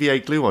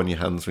PVA glue on your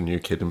hands when you were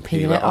a kid and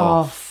peel it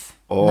off?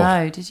 Oh.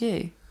 No, did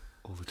you?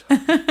 All the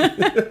time.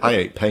 I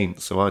ate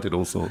paint, so I did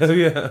all sorts. Oh,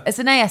 yeah. It's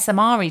an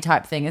ASMR-y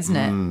type thing, isn't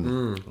it?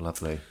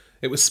 Lovely.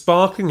 It was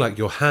sparkling like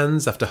your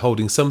hands after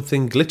holding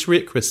something glittery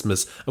at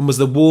Christmas and was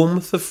the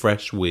warmth of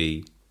fresh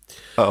wee.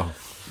 Oh.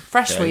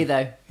 Fresh wee,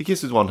 though. He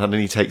gives with one hand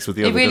and he takes with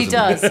the He other, really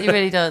doesn't does. He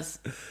really does.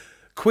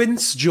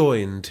 Quince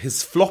joined,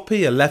 his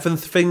floppy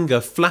 11th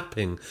finger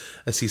flapping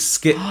as he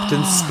skipped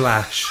and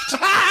splashed.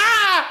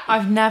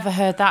 I've never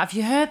heard that. Have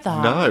you heard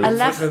that? No.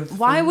 11.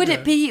 Why would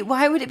it be?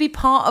 Why would it be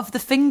part of the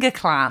finger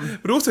clan?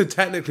 It would also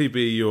technically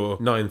be your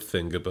 9th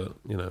finger, but,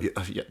 you know.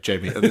 Yeah,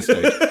 Jamie, at this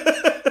stage.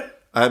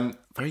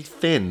 Very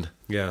thin.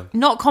 Yeah.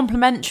 Not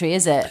complimentary,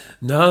 is it?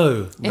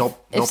 No.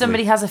 If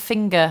somebody has a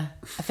finger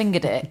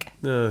dick.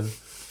 No.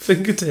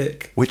 Finger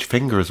dick. Which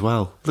finger as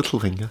well? Little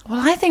finger.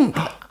 Well, I think.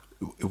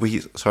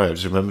 Sorry, I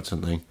just remembered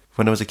something.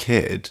 When I was a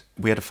kid,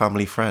 we had a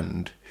family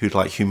friend who'd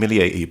like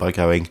humiliate you by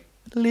going,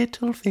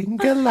 "Little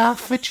finger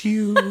laugh at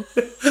you. Little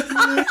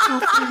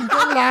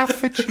finger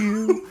laugh at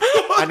you."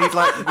 And he'd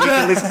like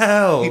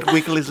he'd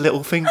wiggle his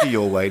little finger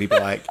your way and he'd be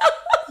like,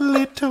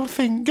 "Little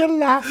finger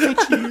laugh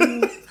at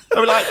you."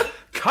 I'd be like,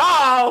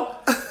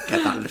 "Carl,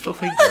 get that little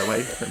finger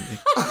away from me."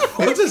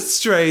 What a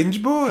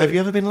strange boy. Have you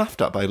ever been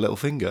laughed at by a little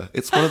finger?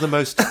 It's one of the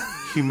most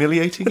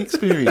humiliating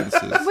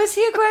experiences. Was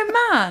he a grown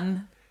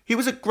man?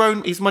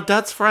 He's my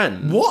dad's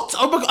friend. What?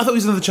 Oh my God, I thought he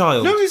was another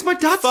child. No, he's my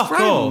dad's Fuck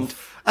friend.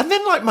 off. And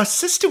then, like, my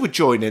sister would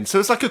join in, so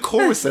it's like a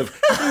chorus of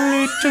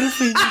 "Little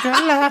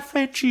finger laugh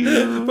at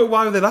you." But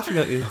why were they laughing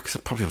at you? Because I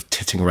probably was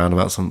titting around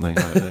about something.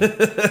 I don't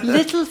know.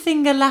 Little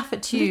finger laugh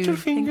at you. Little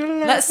finger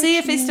laugh Let's see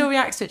at if he you. still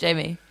reacts to it,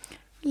 Jamie.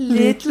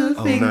 Little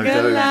finger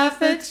don't. laugh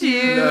at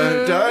you.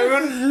 No,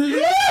 don't.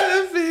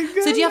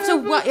 So do you have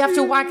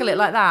to waggle it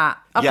like that,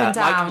 up and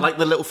down? like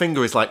the little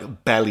finger is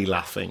like belly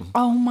laughing.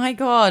 Oh my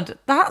God,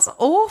 that's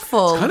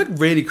awful. Kind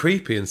of really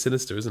creepy and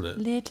sinister, isn't it?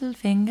 Little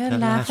finger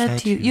laugh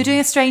at you. You're doing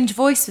a strange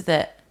voice with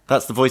it.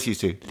 That's the voice you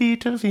used to.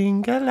 Little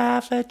finger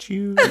laugh at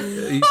you.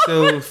 Are you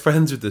still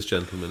friends with this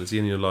gentleman? Is he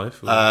in your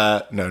life? Or?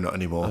 No, not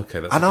anymore.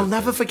 Okay, that's and a I'll good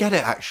never thing. forget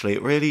it. Actually,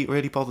 it really,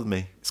 really bothered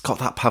me. It's got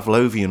that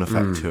Pavlovian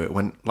effect to it.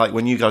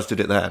 When you guys did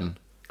it then.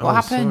 What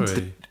happened?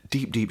 Sorry.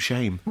 Deep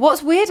shame.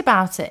 What's weird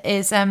about it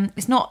is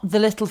it's not the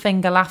little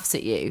finger laughs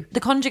at you.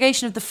 The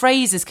conjugation of the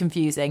phrase is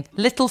confusing.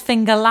 Little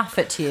finger laugh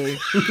at you.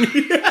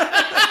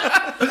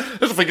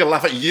 Little finger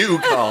laugh at you,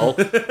 Carl.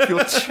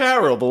 Your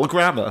terrible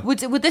grammar.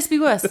 Would this be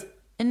worse?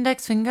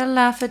 Index finger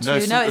laugh at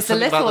you. No, it's the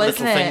something about little, the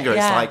isn't finger. it?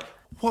 It's like,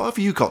 what have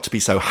you got to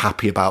be so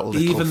happy about,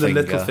 little Even finger? the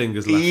little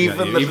fingers laughing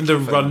at you. Even the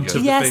little runt of finger.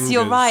 the Yes, fingers.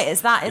 you're right.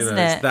 It's that, isn't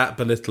it? It's that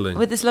belittling.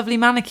 With this lovely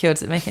manicure,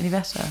 does it make it any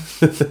better?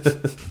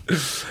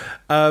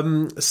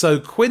 So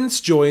Quince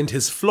joined,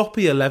 his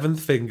floppy 11th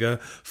finger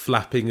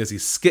flapping as he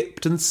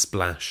skipped and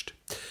splashed.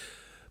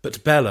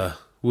 But Bella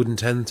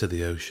wouldn't enter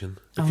the ocean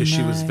because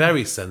she was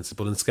very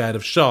sensible and scared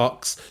of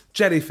sharks,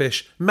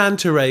 jellyfish,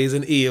 manta rays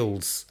and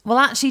eels. Well,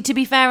 actually, to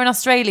be fair, in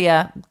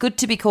Australia, good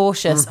to be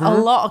cautious. A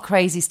lot of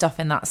crazy stuff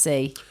in that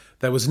sea.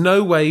 There was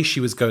no way she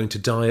was going to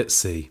die at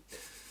sea.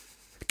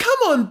 Come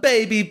on,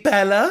 baby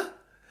Bella.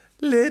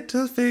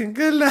 Little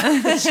finger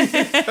laugh.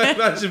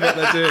 Imagine what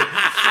they're doing.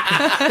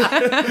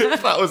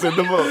 That was in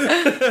the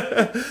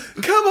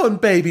book. Come on,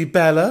 baby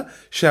Bella,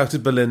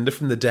 shouted Belinda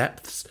from the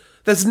depths.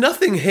 There's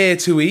nothing here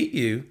to eat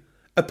you,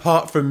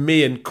 apart from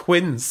me and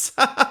Quince.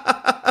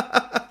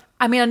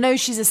 I mean, I know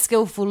she's a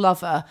skillful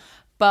lover,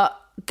 but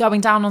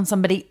going down on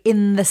somebody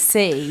in the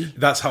sea...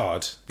 That's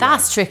hard.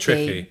 That's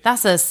tricky.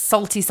 That's a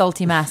salty,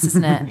 salty mess,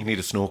 isn't it? You need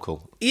a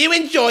snorkel. You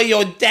enjoy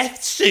your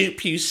death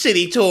soup, you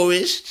silly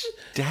tourist.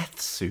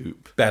 Death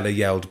soup? Bella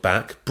yelled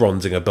back,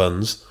 bronzing her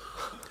buns.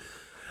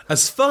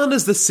 As fun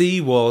as the sea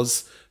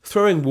was,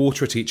 throwing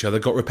water at each other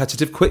got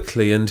repetitive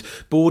quickly, and,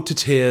 bored to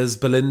tears,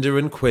 Belinda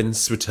and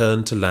Quince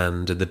returned to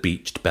land in the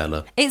beached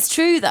Bella. It's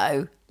true,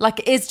 though. Like,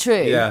 it is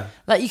true. Yeah.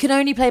 Like, you can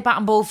only play bat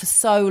and ball for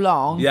so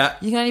long. Yeah.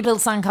 You can only build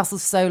sandcastles for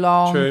so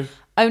long. True.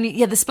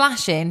 The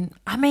splashing,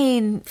 I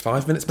mean...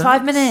 5 minutes max.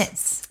 5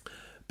 minutes.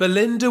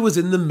 Belinda was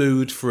in the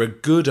mood for a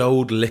good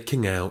old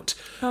licking out.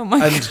 Oh,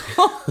 my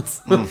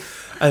God.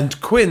 And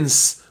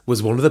Quince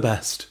was one of the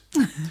best.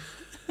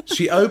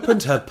 She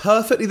opened her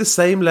perfectly the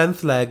same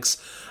length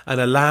legs and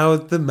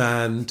allowed the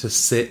man to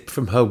sip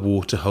from her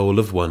waterhole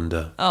of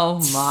wonder. Oh,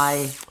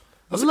 my...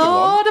 That's a good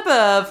Lord one.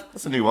 above.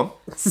 That's a new one.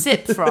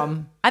 Sip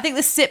from. I think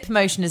the sip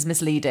motion is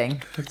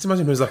misleading. I can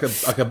imagine it was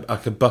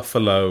like a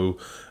buffalo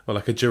or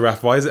like a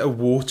giraffe. Why is it a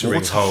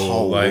watering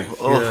hole? Like,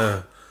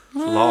 yeah.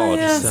 Lord.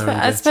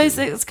 I suppose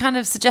it's kind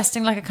of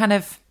suggesting like a kind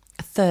of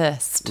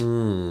thirst.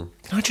 Can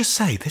I just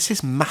say, this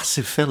is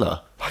massive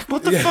filler. Like,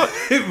 what the fuck?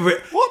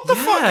 What the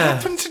fuck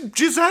happened to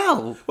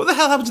Giselle? What the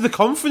hell happened to the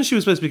conference she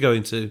was supposed to be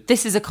going to?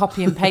 This is a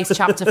copy and paste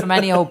chapter from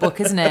any old book,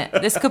 isn't it?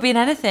 This could be in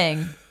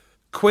anything.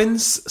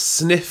 Quince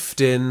sniffed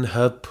in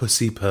her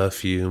pussy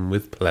perfume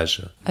with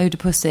pleasure. Eau de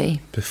pussy.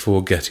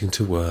 Before getting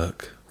to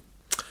work.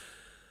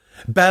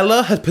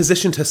 Bella had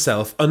positioned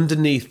herself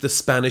underneath the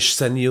Spanish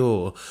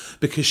señor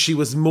because she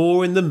was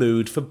more in the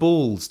mood for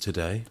balls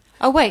today.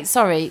 Oh, wait,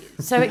 sorry.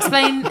 So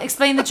explain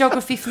the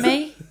geography for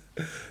me.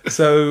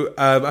 So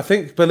I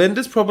think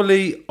Belinda's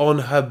probably on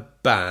her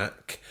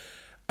back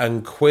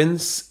and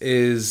Quince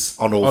is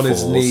on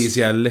his fours. knees,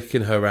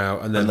 licking her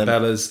out, and then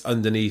Bella's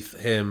underneath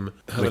him,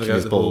 licking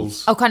his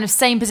balls. Oh, kind of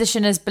same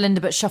position as Belinda,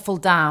 but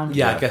shuffled down.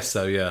 Yeah, I guess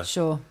so, yeah.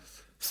 Sure.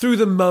 Through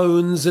the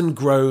moans and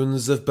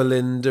groans of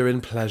Belinda in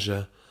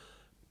pleasure,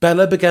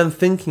 Bella began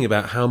thinking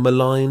about how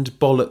maligned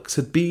bollocks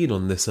had been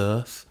on this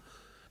earth.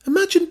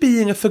 Imagine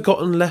being a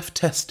forgotten left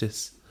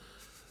testis.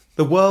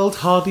 The world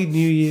hardly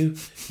knew you,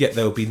 yet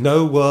there will be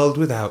no world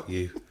without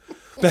you.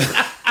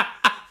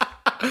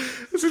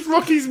 This is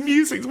Rocky's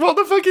music. What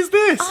the fuck is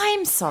this?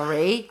 I'm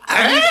sorry.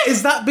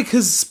 Is that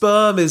because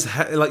sperm is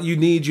like you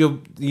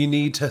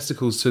need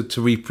testicles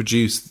to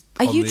reproduce?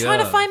 Are you trying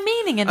to find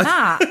meaning in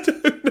that? I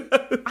don't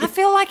know. I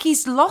feel like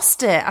he's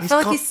lost it.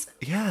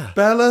 Yeah.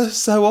 Bella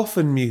so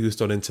often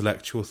mused on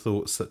intellectual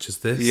thoughts such as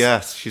this.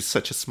 Yes, she's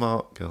such a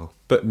smart girl.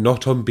 But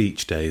not on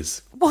beach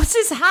days. What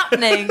is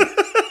happening?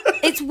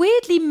 It's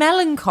weirdly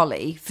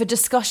melancholy for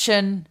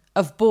discussion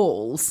of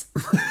balls.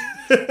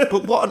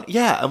 But what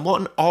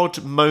an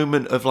odd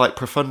moment of like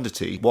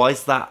profundity. Why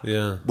is that?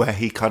 Yeah. Where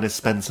he kind of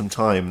spends some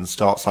time and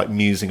starts like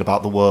musing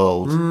about the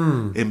world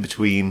in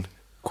between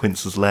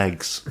Quince's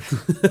legs.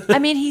 I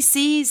mean, he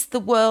sees the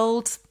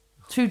world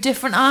through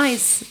different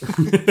eyes.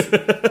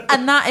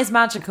 And that is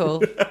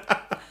magical.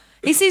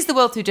 He sees the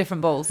world through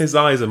different balls. His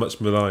eyes are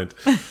much maligned.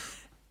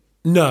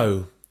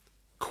 No.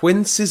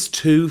 Quince's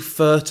two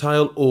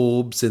fertile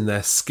orbs in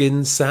their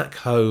skin sack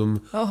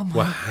home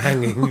were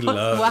hanging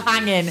low. We're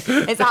hanging.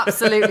 It's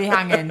absolutely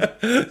hanging.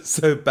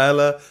 So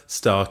Bella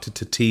started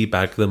to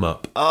teabag them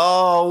up.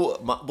 Oh,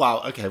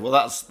 wow. Okay, well,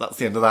 that's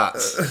the end of that.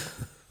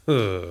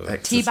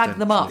 Teabag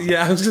them up.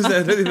 Yeah, I was just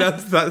saying, I don't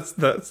think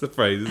that's the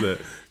phrase, isn't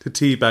it? To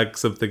teabag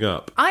something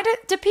up.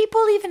 Do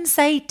people even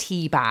say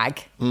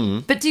teabag?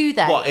 But do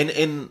they? What,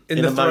 in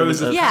the a throes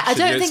moment of Yeah, I passion,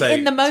 don't you'd think say,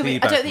 in the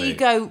moment, I don't think "Teabag you me."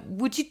 go,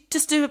 would you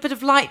just do a bit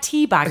of light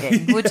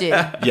teabagging, would you?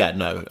 Yeah,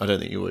 no, I don't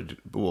think you would.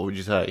 But what would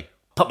you say?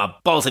 Put my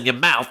balls in your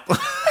mouth.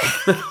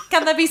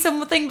 Can there be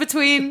something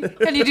between,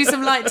 can you do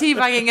some light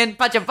teabagging and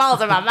put your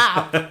balls in my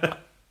mouth?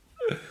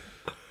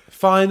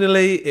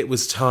 Finally, it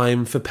was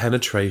time for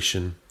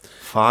penetration.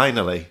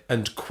 Finally.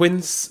 And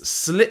Quince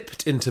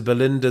slipped into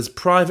Belinda's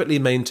privately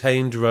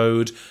maintained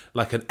road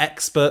like an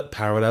expert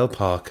parallel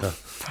parker.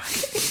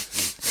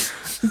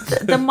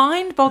 The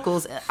mind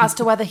boggles as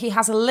to whether he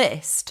has a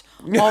list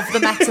of the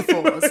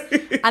metaphors,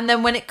 and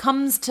then when it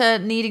comes to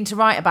needing to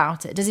write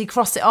about it, does he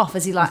cross it off?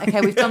 Is he like,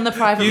 okay, we've done the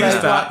private Use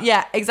road that. one.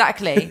 Yeah,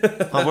 exactly.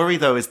 My worry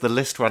though is the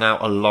list ran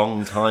out a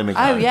long time ago.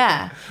 Oh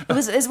yeah,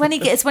 it's when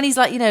he's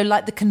like, you know,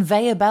 like the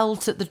conveyor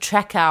belt at the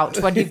checkout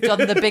when you've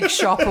done the big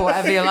shop or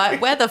whatever. You're like,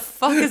 where the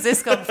fuck has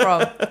this come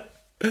from?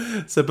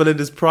 So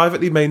Belinda's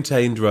privately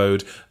maintained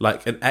road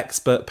like an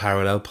expert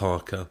parallel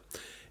parker.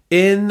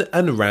 In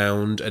and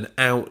round and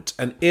out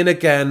and in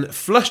again,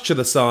 flush to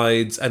the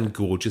sides and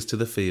gorgeous to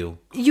the feel.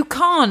 You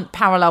can't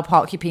parallel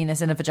park your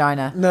penis in a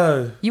vagina.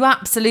 No. You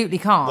absolutely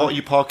can't. What are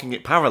you parking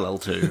it parallel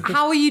to?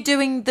 How are you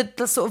doing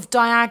the sort of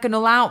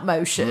diagonal out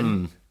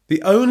motion?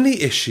 The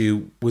only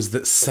issue was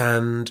that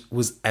sand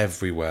was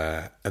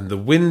everywhere and the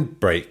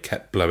windbreak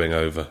kept blowing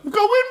over. We've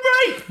got a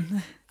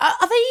windbreak!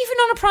 Are they even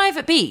on a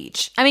private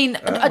beach? I mean,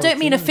 I don't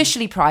mean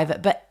officially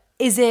private, but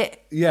is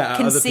it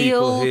concealed? Other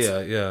people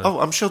here, yeah. Oh,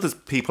 I'm sure there's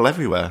people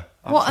everywhere.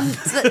 What?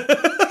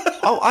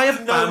 Oh, I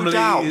have no Families.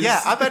 doubt. Yeah,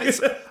 I bet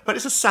it's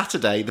a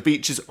Saturday. The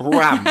beach is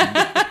rammed.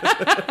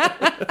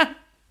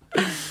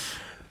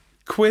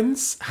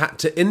 Quince had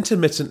to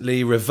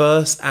intermittently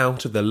reverse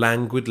out of the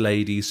languid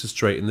ladies to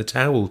straighten the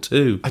towel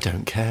too. I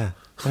don't care.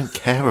 I don't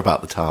care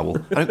about the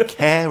towel. I don't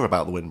care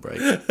about the windbreak.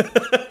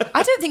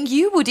 I don't think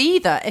you would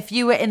either if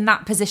you were in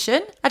that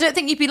position. I don't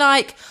think you'd be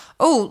like,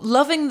 oh,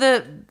 loving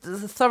the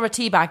thorough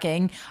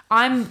teabagging.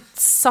 I'm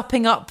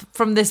supping up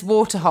from this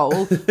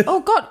waterhole. Oh,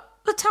 God,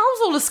 the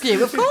towel's all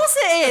askew. Of course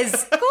it is.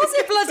 Of course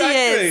it bloody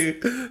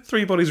is.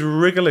 3 bodies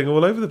wriggling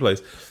all over the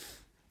place.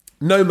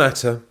 No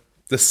matter.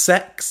 The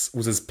sex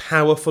was as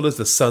powerful as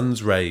the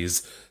sun's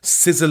rays,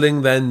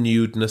 sizzling their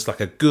nudeness like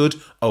a good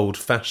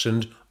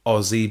old-fashioned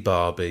Aussie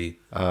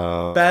Barbie.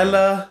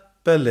 Bella,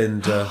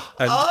 Belinda,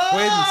 and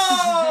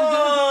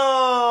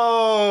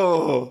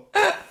Oh!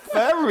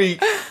 Very...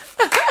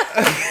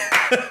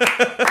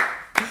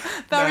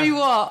 Very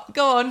what?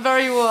 Go on,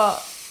 very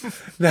what?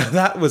 Quince. Now,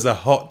 that was a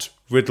hot,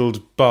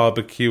 riddled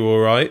barbecue,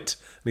 all right.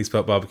 And he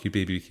spelled barbecue,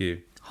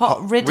 BBQ.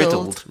 Hot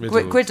riddled.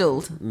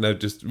 Griddled. No,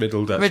 just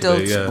riddled, actually.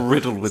 Riddled. Yeah.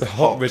 Riddled with It's a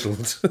hot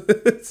riddled.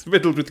 It's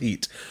riddled with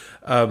heat.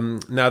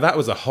 Now, that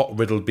was a hot,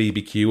 riddled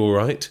BBQ, all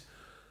right.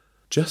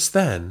 Just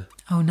then...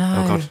 Oh,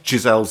 no. Oh, God.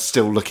 Giselle's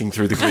still looking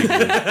through the green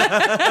room.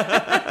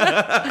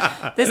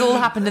 This all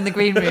happened in the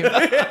green room.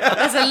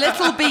 There's a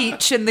little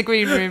beach in the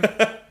green room.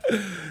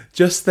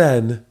 Just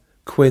then,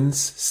 Quince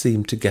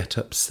seemed to get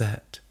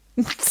upset.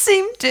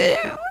 Seemed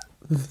to.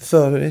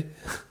 Sorry,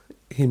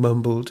 he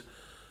mumbled.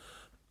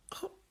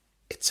 Oh,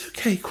 it's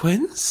okay,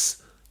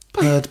 Quince,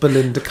 purred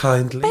Belinda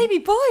kindly. Baby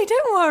boy,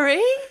 don't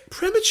worry.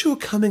 Premature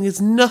coming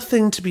is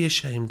nothing to be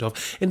ashamed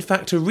of. In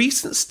fact, a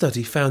recent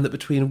study found that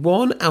between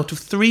 1 out of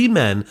 3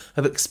 men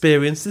have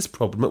experienced this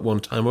problem at one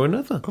time or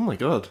another. Oh, my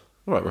God.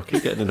 All right, Rocky,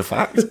 getting in a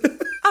fact.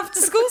 After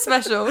school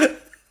special.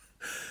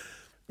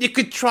 You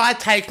could try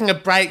taking a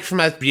break from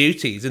us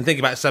beauties and think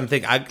about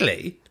something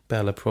ugly,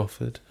 Bella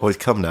proffered, Oh, he's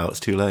come now. It's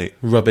too late.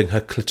 rubbing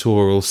her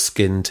clitoral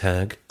skin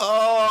tag.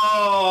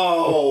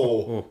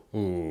 Oh!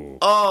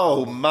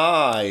 Oh,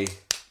 my.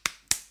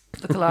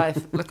 Look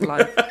alive, look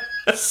alive.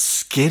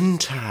 Skin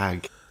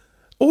tag.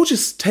 Or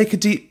just take a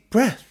deep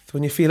breath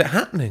when you feel it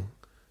happening,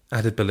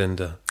 added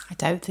Belinda. I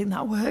don't think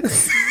that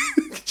works.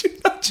 Could you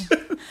imagine?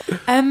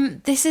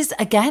 This is,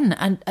 again,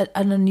 an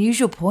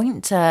unusual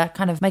point to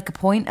kind of make a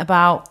point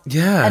about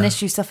an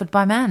issue suffered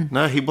by men.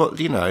 No,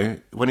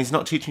 when he's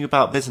not teaching you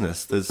about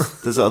business,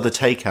 there's other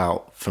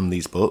takeout from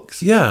these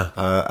books. Yeah.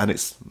 And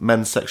it's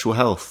men's sexual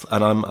health.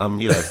 And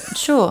I'm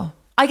Sure.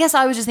 I guess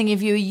I was just thinking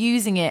if you were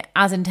using it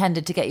as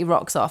intended to get your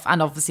rocks off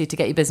and obviously to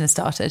get your business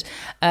started,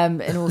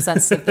 in all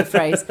senses of the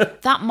phrase,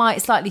 that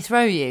might slightly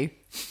throw you.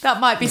 That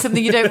might be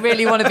something you don't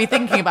really want to be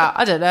thinking about.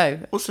 I don't know.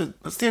 Also,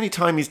 that's the only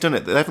time he's done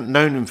it. They haven't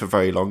known him for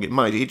very long. He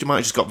might have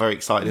just got very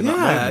excited in that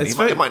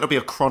moment. It might not be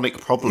a chronic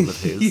problem of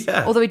his.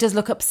 Yeah. Although he does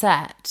look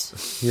upset.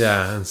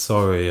 Yeah, and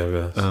sorry, I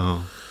guess.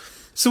 Oh.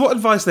 So what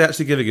advice are they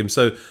actually giving him?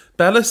 So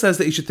Bella says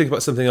that he should think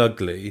about something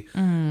ugly.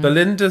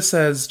 Belinda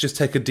says just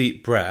take a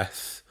deep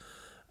breath.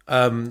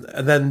 And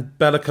then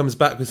Bella comes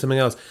back with something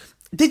else.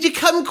 Did you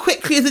come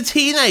quickly as a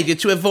teenager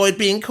to avoid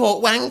being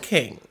caught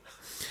wanking?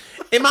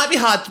 It might be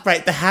hard to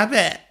break the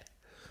habit,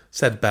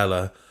 said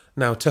Bella,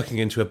 now tucking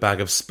into a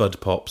bag of Spud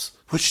Pops.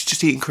 Well, she's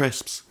just eating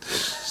crisps.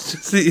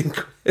 Just eating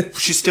crisps.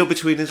 She's still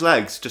between his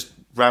legs, just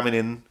ramming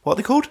in... What are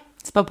they called?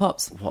 Spud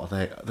Pops. What are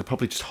they? They're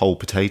probably just whole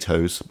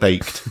potatoes,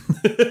 baked.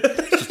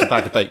 It's just a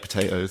bag of baked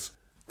potatoes.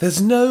 There's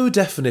no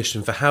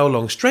definition for how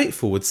long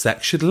straightforward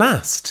sex should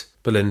last,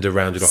 Belinda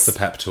rounded off the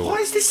pep talk. Why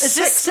is this Is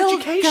sex it still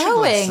education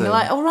going? lesson?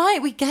 Like, all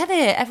right, we get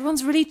it.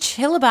 Everyone's really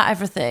chill about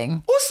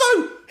everything.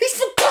 Also, he's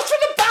forgotten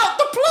about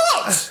the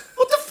plot!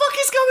 What the fuck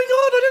is going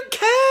on? I don't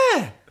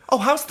care! Oh,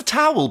 how's the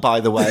towel,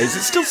 by the way? Is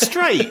it still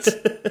straight?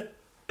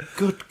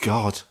 Good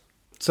God.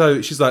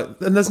 So she's like,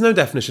 and there's no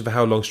definition for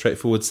how long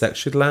straightforward sex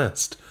should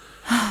last.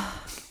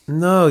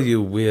 No,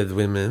 you weird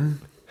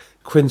women,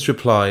 Quince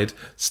replied,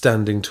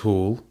 standing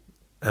tall.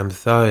 I'm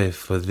sorry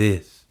for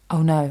this.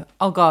 Oh no!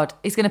 Oh God!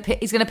 He's gonna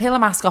peel a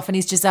mask off, and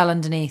he's Giselle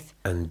underneath.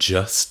 And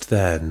just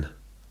then,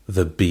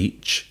 the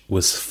beach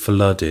was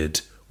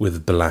flooded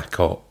with black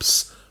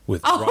ops,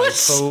 with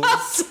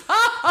rifles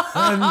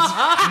and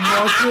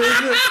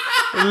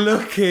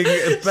modern-looking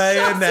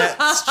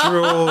bayonets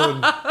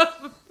drawn.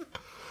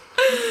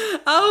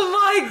 Oh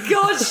my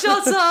God!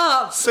 Shut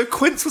up! So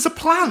Quince was a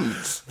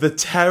plant? The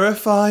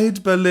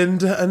terrified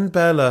Belinda and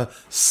Bella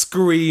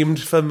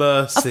screamed for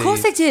mercy. Of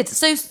course they did.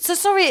 So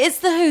sorry. It's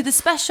the who? The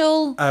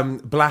special.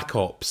 Black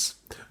Ops,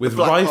 with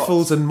Black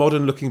rifles and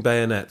modern-looking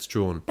bayonets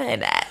drawn.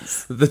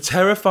 Bayonets. The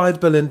terrified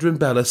Belinda and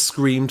Bella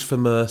screamed for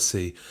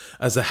mercy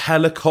as a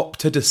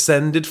helicopter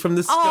descended from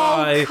the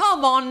sky. Oh,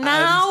 come on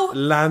now.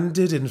 And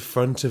landed in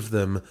front of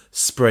them,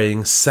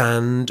 spraying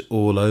sand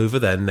all over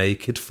their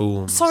naked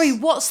forms. Sorry,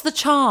 what's the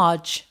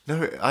charge?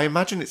 No, I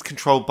imagine it's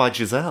controlled by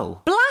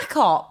Giselle. Black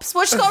Ops?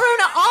 What, she's got her own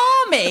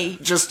army?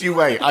 Just you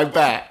wait, I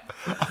bet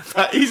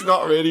he's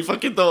not really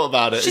fucking thought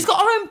about it. She's got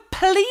her own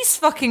police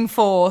fucking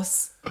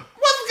force.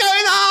 What's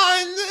going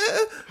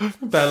on?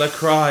 Bella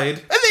cried.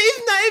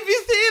 These Navy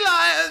sea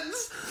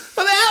lions!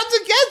 Are they out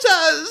to get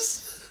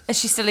us? Is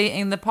she still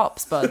eating the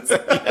Pops buds?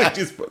 Yeah,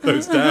 just put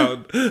those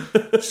down.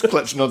 Just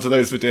clutching onto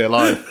those for dear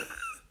life.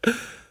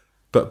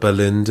 But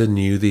Belinda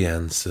knew the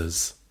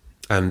answers,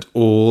 and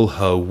all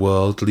her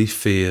worldly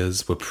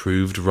fears were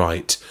proved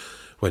right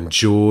when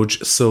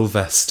George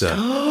Sylvester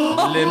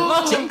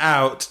limped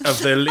out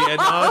of the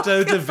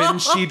Leonardo da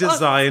Vinci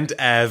designed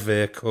air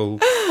vehicle.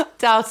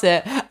 Doubt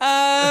it.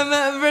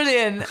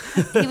 Brilliant.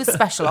 He was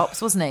special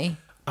ops, wasn't he?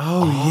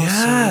 Oh, So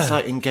yeah. he's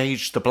like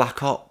engaged the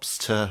Black Ops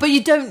to... But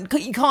you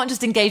can't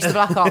just engage the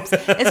Black Ops.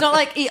 It's not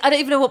like, I don't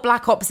even know what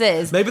Black Ops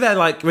is. Maybe they're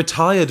like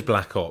retired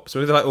Black Ops.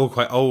 Maybe they're like all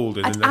quite old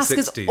and I'd in their ask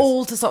 60s. us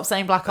all to stop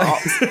saying Black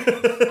Ops.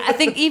 I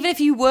think even if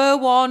you were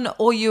one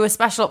or you were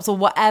special ops or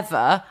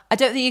whatever, I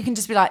don't think you can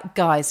just be like,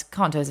 guys,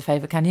 can't do us a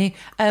favour, can you?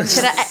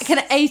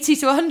 Can 80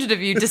 to 100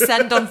 of you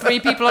descend on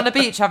 3 people on a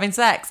beach having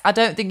sex? I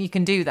don't think you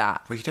can do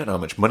that. Well, you don't know how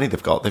much money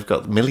they've got. They've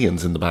got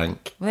millions in the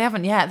bank. Well, they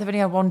haven't yet. They've only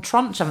had one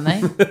tranche, haven't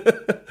they?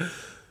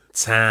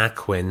 Ta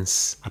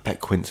Quince. I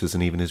bet Quince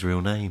isn't even his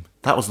real name.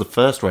 That was the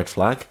first red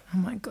flag. Oh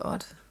my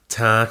God.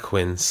 Ta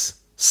Quince,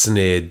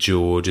 sneered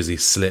George as he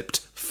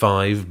slipped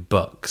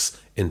 $5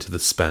 into the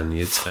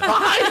Spaniard's hand.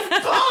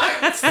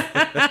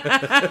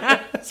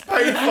 It's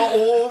paid for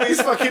all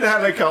these fucking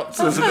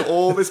helicopters and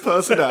all this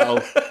personnel.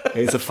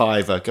 Here's a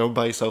 $5. Go and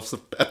buy yourself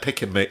a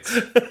pick and mix.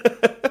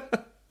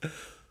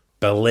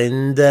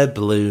 Belinda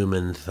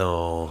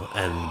Blumenthal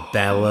and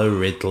Bella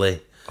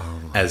Ridley.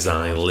 As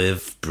I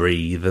live,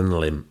 breathe and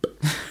limp.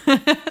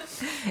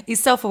 He's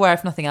self-aware,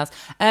 if nothing else.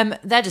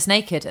 They're just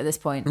naked at this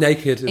point.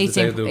 Naked as the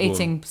day they were born.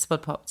 Eating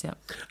Spud Pops, yeah.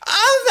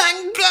 Oh,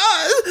 thank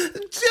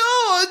God!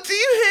 George, are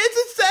you here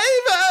to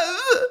save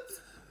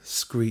us?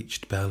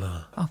 Screeched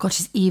Bella. Oh God,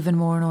 she's even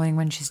more annoying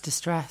when she's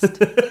distressed.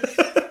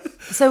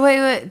 So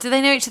wait, do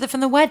they know each other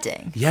from the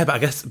wedding? Yeah, but I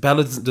guess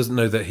Bella doesn't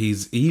know that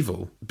he's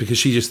evil because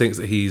she just thinks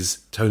that he's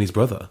Tony's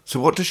brother. So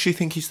what does she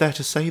think he's there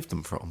to save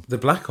them from? The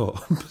Black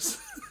Ops.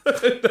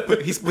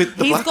 But he's with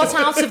the He's Black got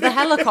Ops. out of the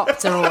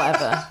helicopter or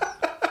whatever.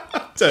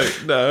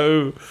 Don't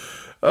know.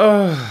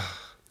 Oh.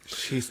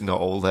 She's not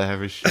all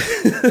there, is she?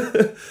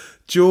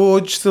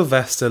 George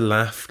Sylvester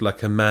laughed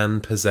like a man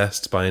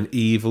possessed by an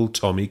evil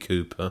Tommy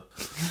Cooper.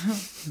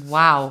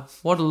 Wow,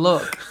 what a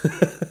look.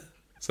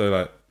 So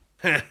like...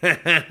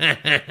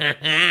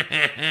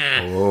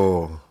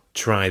 Oh.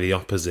 Try the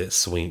opposite,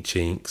 sweet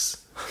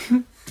cheeks.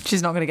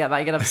 She's not going to get that.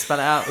 You're going to have to spell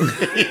it out.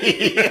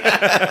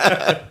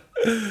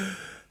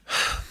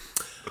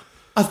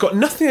 I've got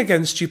nothing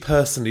against you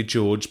personally,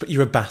 George, but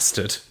you're a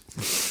bastard,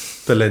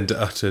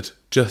 Belinda uttered,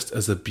 just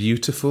as a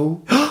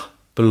beautiful,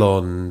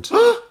 blonde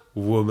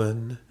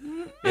woman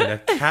in a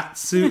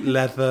catsuit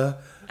leather...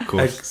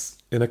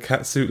 in a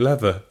catsuit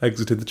leather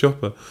exited the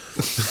chopper.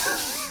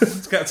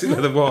 Catsuit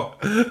leather what?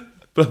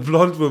 A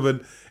blonde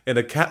woman in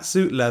a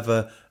catsuit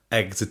leather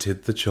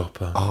exited the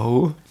chopper.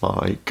 Oh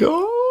my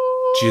God.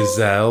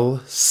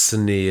 Giselle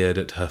sneered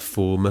at her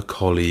former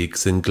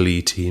colleagues and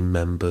Glee team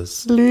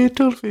members.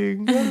 Little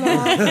finger.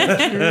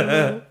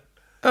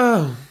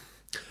 Oh,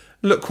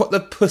 look what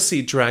the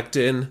pussy dragged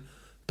in,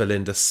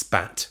 Belinda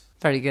spat.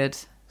 Very good.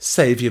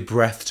 Save your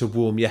breath to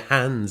warm your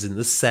hands in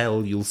the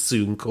cell you'll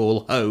soon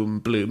call home,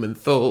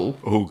 Blumenthal.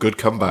 Oh, good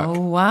comeback.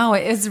 Oh wow,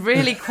 it is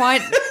really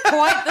quite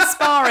the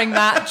sparring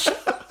match.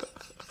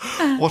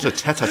 What a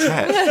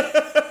tete-a-tete.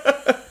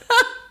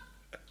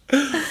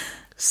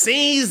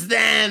 Seize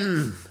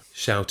them!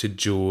 Shouted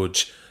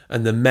George,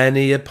 and the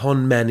many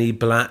upon many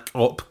black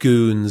op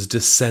goons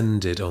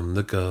descended on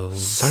the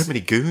girls. So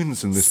many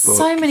goons in this book.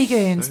 So many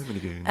goons. So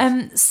many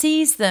goons.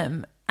 Seize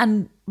them,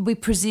 and we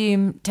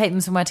presume take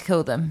them somewhere to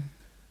kill them.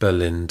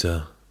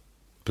 Belinda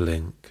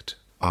blinked.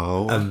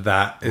 Oh. And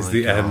that is my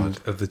the God. end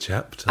of the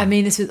chapter. I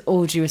mean this with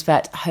all due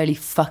respect. Holy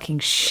fucking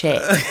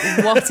shit.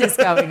 What is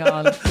going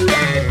on?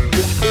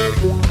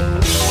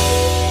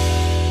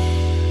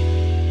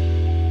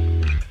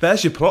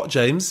 There's your plot,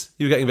 James.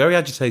 You were getting very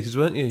agitated,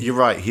 weren't you? You're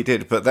right, he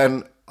did. But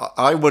then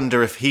I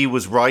wonder if he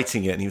was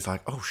writing it and he was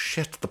like, oh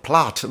shit, the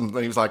plot. And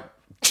then he was like,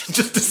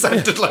 just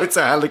descended loads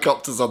of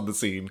helicopters on the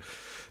scene.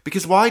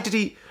 Because why did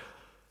he...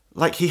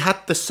 Like, he had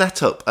the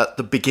setup at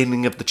the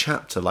beginning of the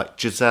chapter, like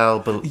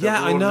Giselle...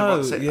 Yeah, I know,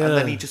 yeah. And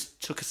then he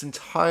just took us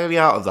entirely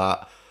out of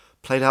that,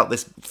 played out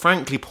this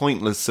frankly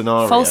pointless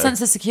scenario. False sense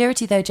of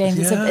security, though, James.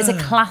 Yeah. It's a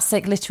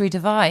classic literary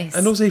device.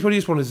 And also, he probably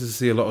just wanted to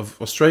see a lot of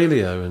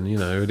Australia and, you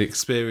know, the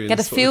experience. Get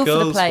a what feel for the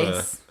girls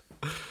place.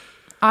 were.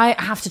 I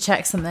have to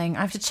check something.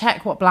 I have to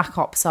check what Black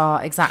Ops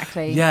are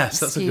exactly. Yes,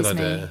 that's a good Excuse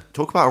me. idea.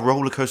 Talk about a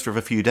roller coaster of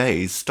a few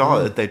days.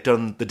 Started, they've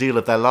done the deal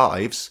of their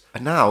lives,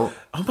 and now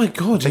Oh my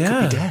God, they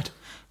yeah. could be dead.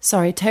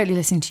 Sorry, totally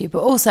listening to you. But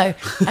also,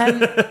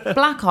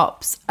 Black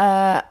Ops,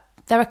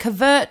 they're a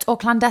covert or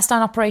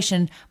clandestine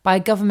operation by a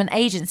government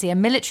agency, a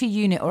military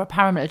unit, or a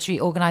paramilitary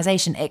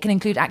organisation. It can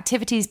include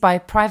activities by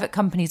private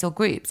companies or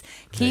groups.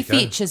 Key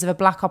features of a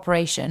black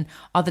operation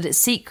are that it's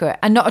secret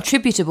and not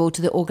attributable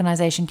to the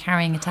organisation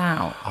carrying it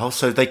out.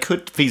 Also, they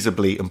could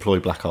feasibly employ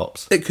Black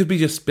Ops. It could be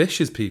just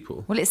vicious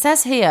people. Well, it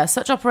says here,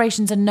 such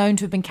operations are known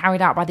to have been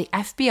carried out by the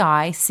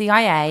FBI,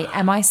 CIA,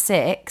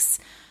 MI6...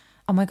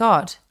 Oh my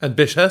God. And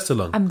Bish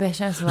Hursulung. And Bish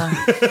Hursulung.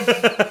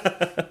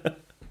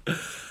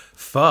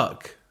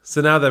 Fuck.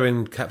 So now they're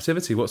in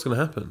captivity. What's going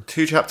to happen?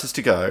 2 chapters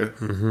to go.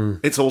 Mm-hmm.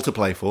 It's all to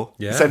play for.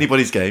 Yeah. It's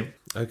anybody's game.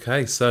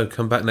 Okay, so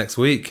come back next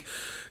week.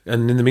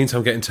 And in the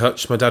meantime, get in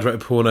touch. My dad wrote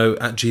a porno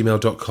at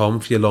gmail.com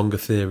for your longer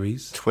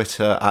theories.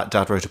 Twitter at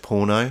Dad Wrote a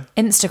Porno.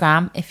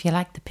 Instagram, if you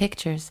like the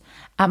pictures,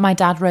 at My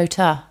Dad Wrote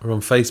a. We're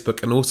on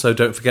Facebook. And also,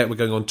 don't forget, we're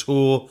going on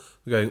tour.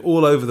 We're going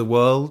all over the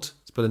world.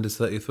 It's Belinda's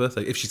 30th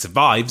birthday. If she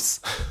survives.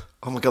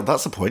 Oh my God,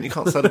 that's the point. You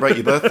can't celebrate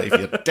your birthday if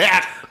you're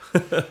dead.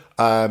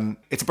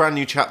 It's a brand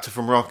new chapter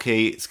from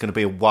Rocky. It's going to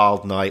be a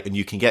wild night, and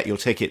you can get your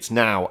tickets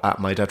now at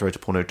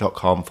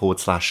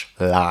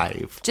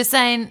mydadwroteaporno.com/live. Just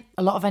saying,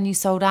 a lot of venues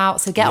sold out,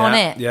 so get on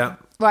it. Yeah.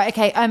 Right,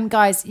 okay,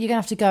 guys, you're going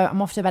to have to go.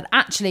 I'm off to bed.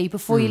 Actually,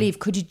 before you leave,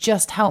 could you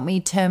just help me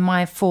turn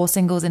my 4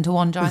 singles into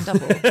one giant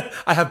double?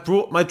 I have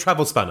brought my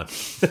travel spanner.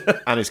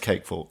 And his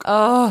cake fork.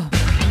 Oh.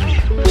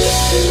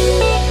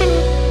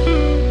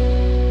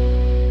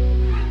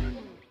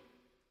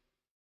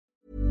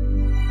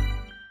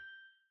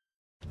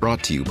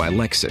 Brought to you by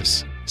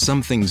Lexus.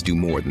 Some things do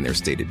more than their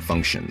stated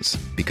functions,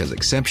 because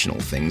exceptional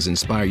things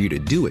inspire you to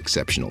do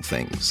exceptional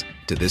things.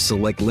 To this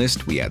select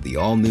list, we add the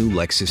all-new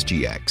Lexus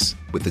GX.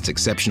 With its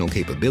exceptional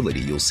capability,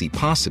 you'll see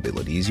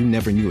possibilities you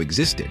never knew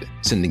existed,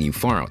 sending you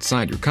far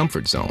outside your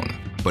comfort zone.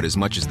 But as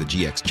much as the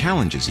GX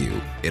challenges you,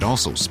 it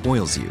also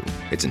spoils you.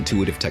 Its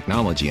intuitive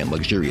technology and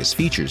luxurious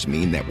features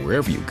mean that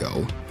wherever you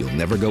go, you'll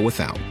never go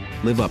without.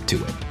 Live up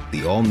to it.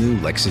 The all-new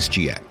Lexus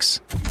GX.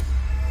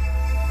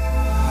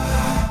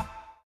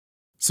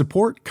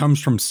 Support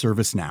comes from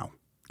ServiceNow,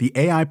 the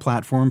AI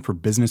platform for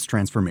business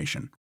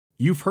transformation.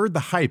 You've heard the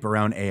hype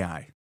around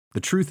AI. The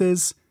truth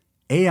is,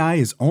 AI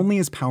is only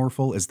as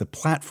powerful as the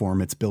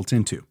platform it's built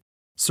into.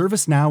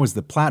 ServiceNow is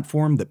the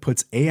platform that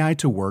puts AI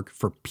to work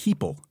for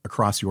people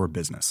across your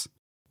business,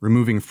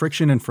 removing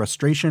friction and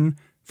frustration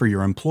for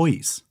your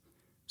employees,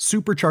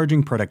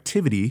 supercharging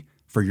productivity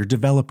for your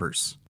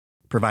developers,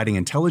 providing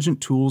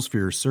intelligent tools for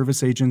your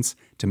service agents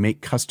to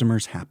make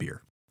customers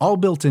happier. All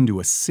built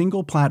into a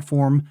single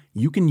platform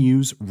you can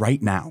use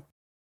right now.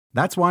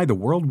 That's why the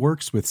world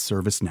works with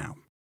ServiceNow.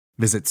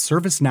 Visit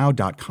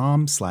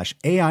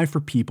servicenow.com/AI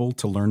for people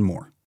to learn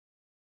more.